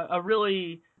be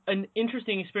an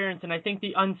interesting experience, and I think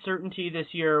the uncertainty this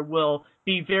year will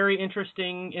be very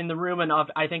interesting in the room, and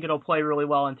I think it'll play really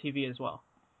well on TV as well.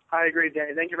 I agree,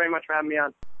 Danny. Thank you very much for having me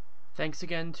on. Thanks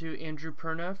again to Andrew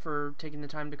Perna for taking the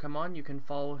time to come on. You can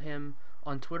follow him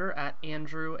on Twitter at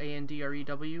Andrew,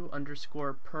 ANDREW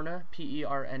 _Perna,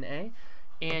 PERNA.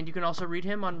 And you can also read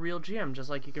him on Real GM, just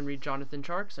like you can read Jonathan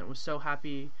Tjarks, and was so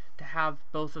happy to have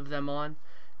both of them on.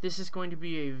 This is going to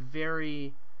be a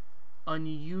very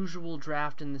unusual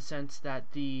draft in the sense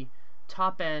that the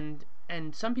top end,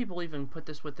 and some people even put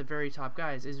this with the very top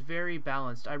guys, is very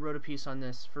balanced. I wrote a piece on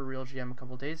this for Real GM a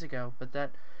couple days ago, but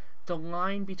that the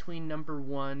line between number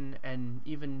 1 and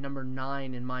even number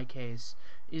 9 in my case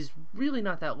is really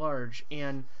not that large,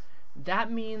 and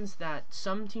that means that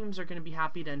some teams are going to be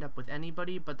happy to end up with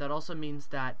anybody, but that also means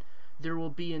that there will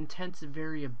be intense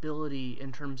variability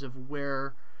in terms of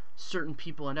where certain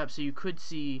people end up. So you could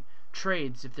see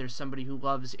trades if there's somebody who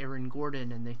loves Aaron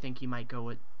Gordon and they think he might go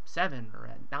at 7 or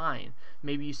at 9.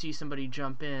 Maybe you see somebody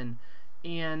jump in,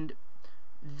 and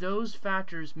those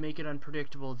factors make it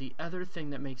unpredictable. The other thing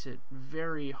that makes it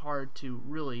very hard to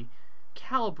really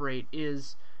calibrate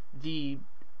is the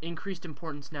increased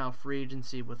importance now of free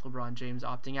agency with LeBron James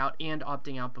opting out and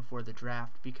opting out before the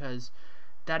draft, because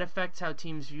that affects how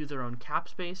teams view their own cap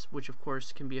space, which of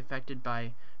course can be affected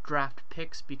by draft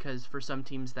picks, because for some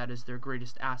teams that is their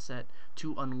greatest asset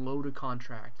to unload a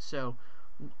contract. So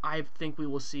I think we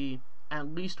will see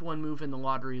at least one move in the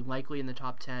lottery, likely in the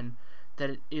top 10,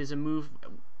 that is a move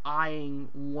eyeing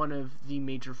one of the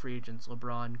major free agents,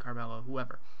 LeBron, Carmelo,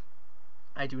 whoever.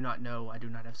 I do not know. I do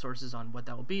not have sources on what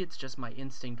that will be. It's just my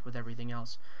instinct with everything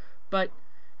else. But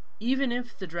even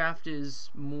if the draft is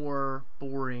more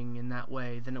boring in that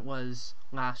way than it was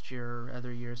last year or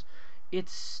other years,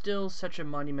 it's still such a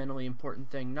monumentally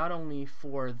important thing, not only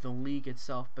for the league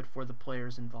itself, but for the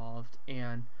players involved.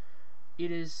 And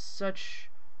it is such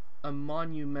a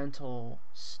monumental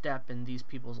step in these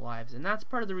people's lives. And that's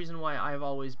part of the reason why I've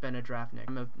always been a draftnik.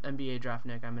 I'm an NBA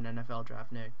draftnik. I'm an NFL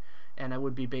draftnik. And I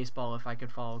would be baseball if I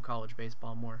could follow college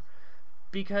baseball more.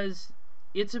 Because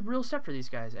it's a real step for these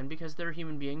guys, and because they're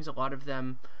human beings, a lot of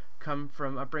them come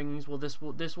from upbringings. Well,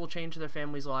 this will change their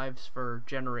families' lives for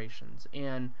generations.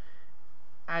 And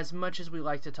as much as we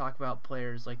like to talk about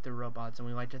players like they're robots, and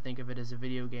we like to think of it as a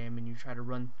video game, and you try to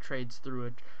run trades through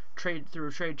a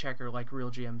trade checker like Real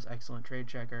GM's excellent trade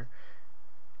checker,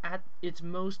 at its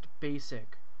most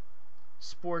basic,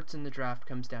 sports in the draft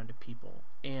comes down to people.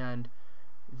 And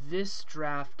this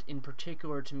draft in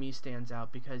particular to me stands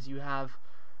out because you have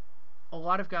a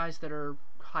lot of guys that are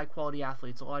high quality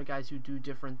athletes, a lot of guys who do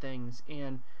different things,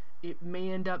 and it may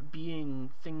end up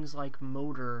being things like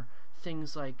motor,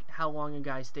 things like how long a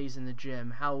guy stays in the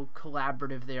gym, how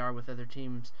collaborative they are with other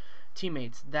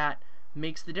teammates, that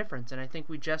makes the difference. And I think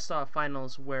we just saw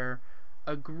finals where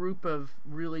a group of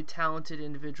really talented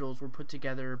individuals were put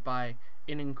together by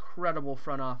an incredible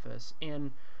front office,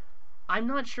 and I'm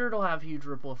not sure it'll have huge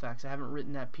ripple effects. I haven't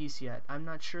written that piece yet. I'm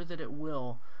not sure that it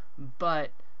will,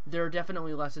 but there are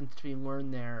definitely lessons to be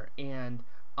learned there, and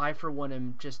I, for one,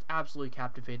 am just absolutely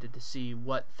captivated to see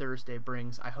what Thursday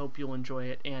brings. I hope you'll enjoy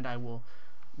it, and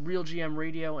Real GM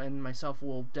Radio and myself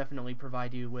will definitely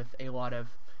provide you with a lot of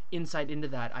insight into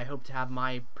that. I hope to have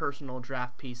my personal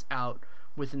draft piece out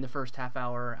within the first half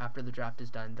hour after the draft is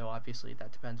done, though obviously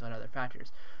that depends on other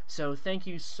factors. So thank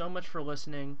you so much for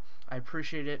listening. I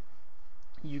appreciate it.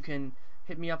 You can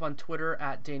hit me up on Twitter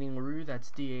at Danny LaRue,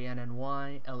 that's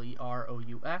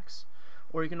DANNYLEROUX,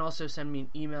 or you can also send me an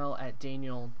email at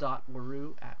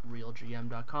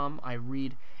daniel.larue@realgm.com. I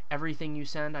read everything you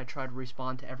send. I try to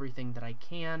respond to everything that I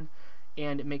can,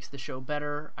 and it makes the show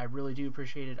better. I really do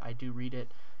appreciate it. I do read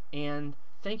it, and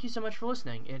thank you so much for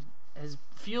listening. It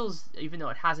feels, even though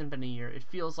it hasn't been a year, it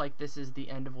feels like this is the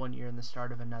end of one year and the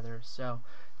start of another. So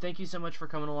thank you so much for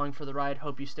coming along for the ride.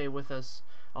 Hope you stay with us.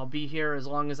 I'll be here as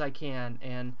long as I can,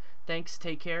 and thanks,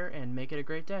 take care, and make it a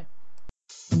great day.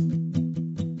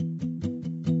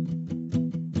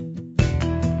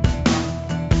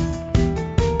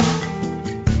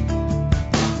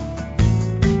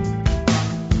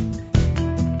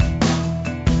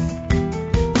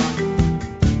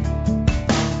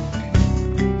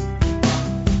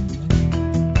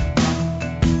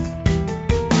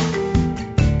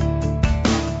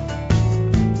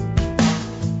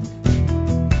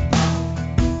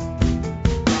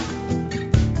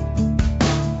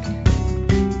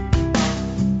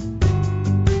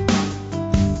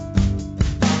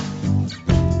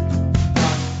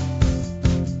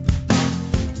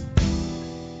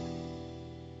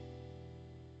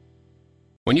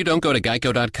 When you don't go to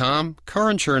Geico.com, car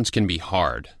insurance can be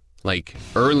hard. Like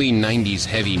early 90s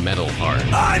heavy metal hard.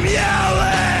 I'm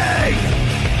yelling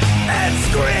and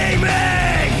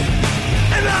screaming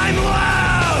and I'm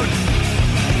loud.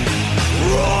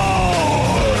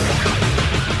 Roar!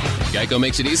 Geico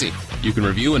makes it easy. You can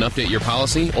review and update your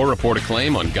policy or report a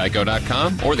claim on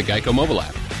Geico.com or the Geico mobile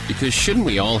app. Because shouldn't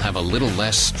we all have a little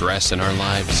less stress in our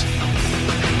lives?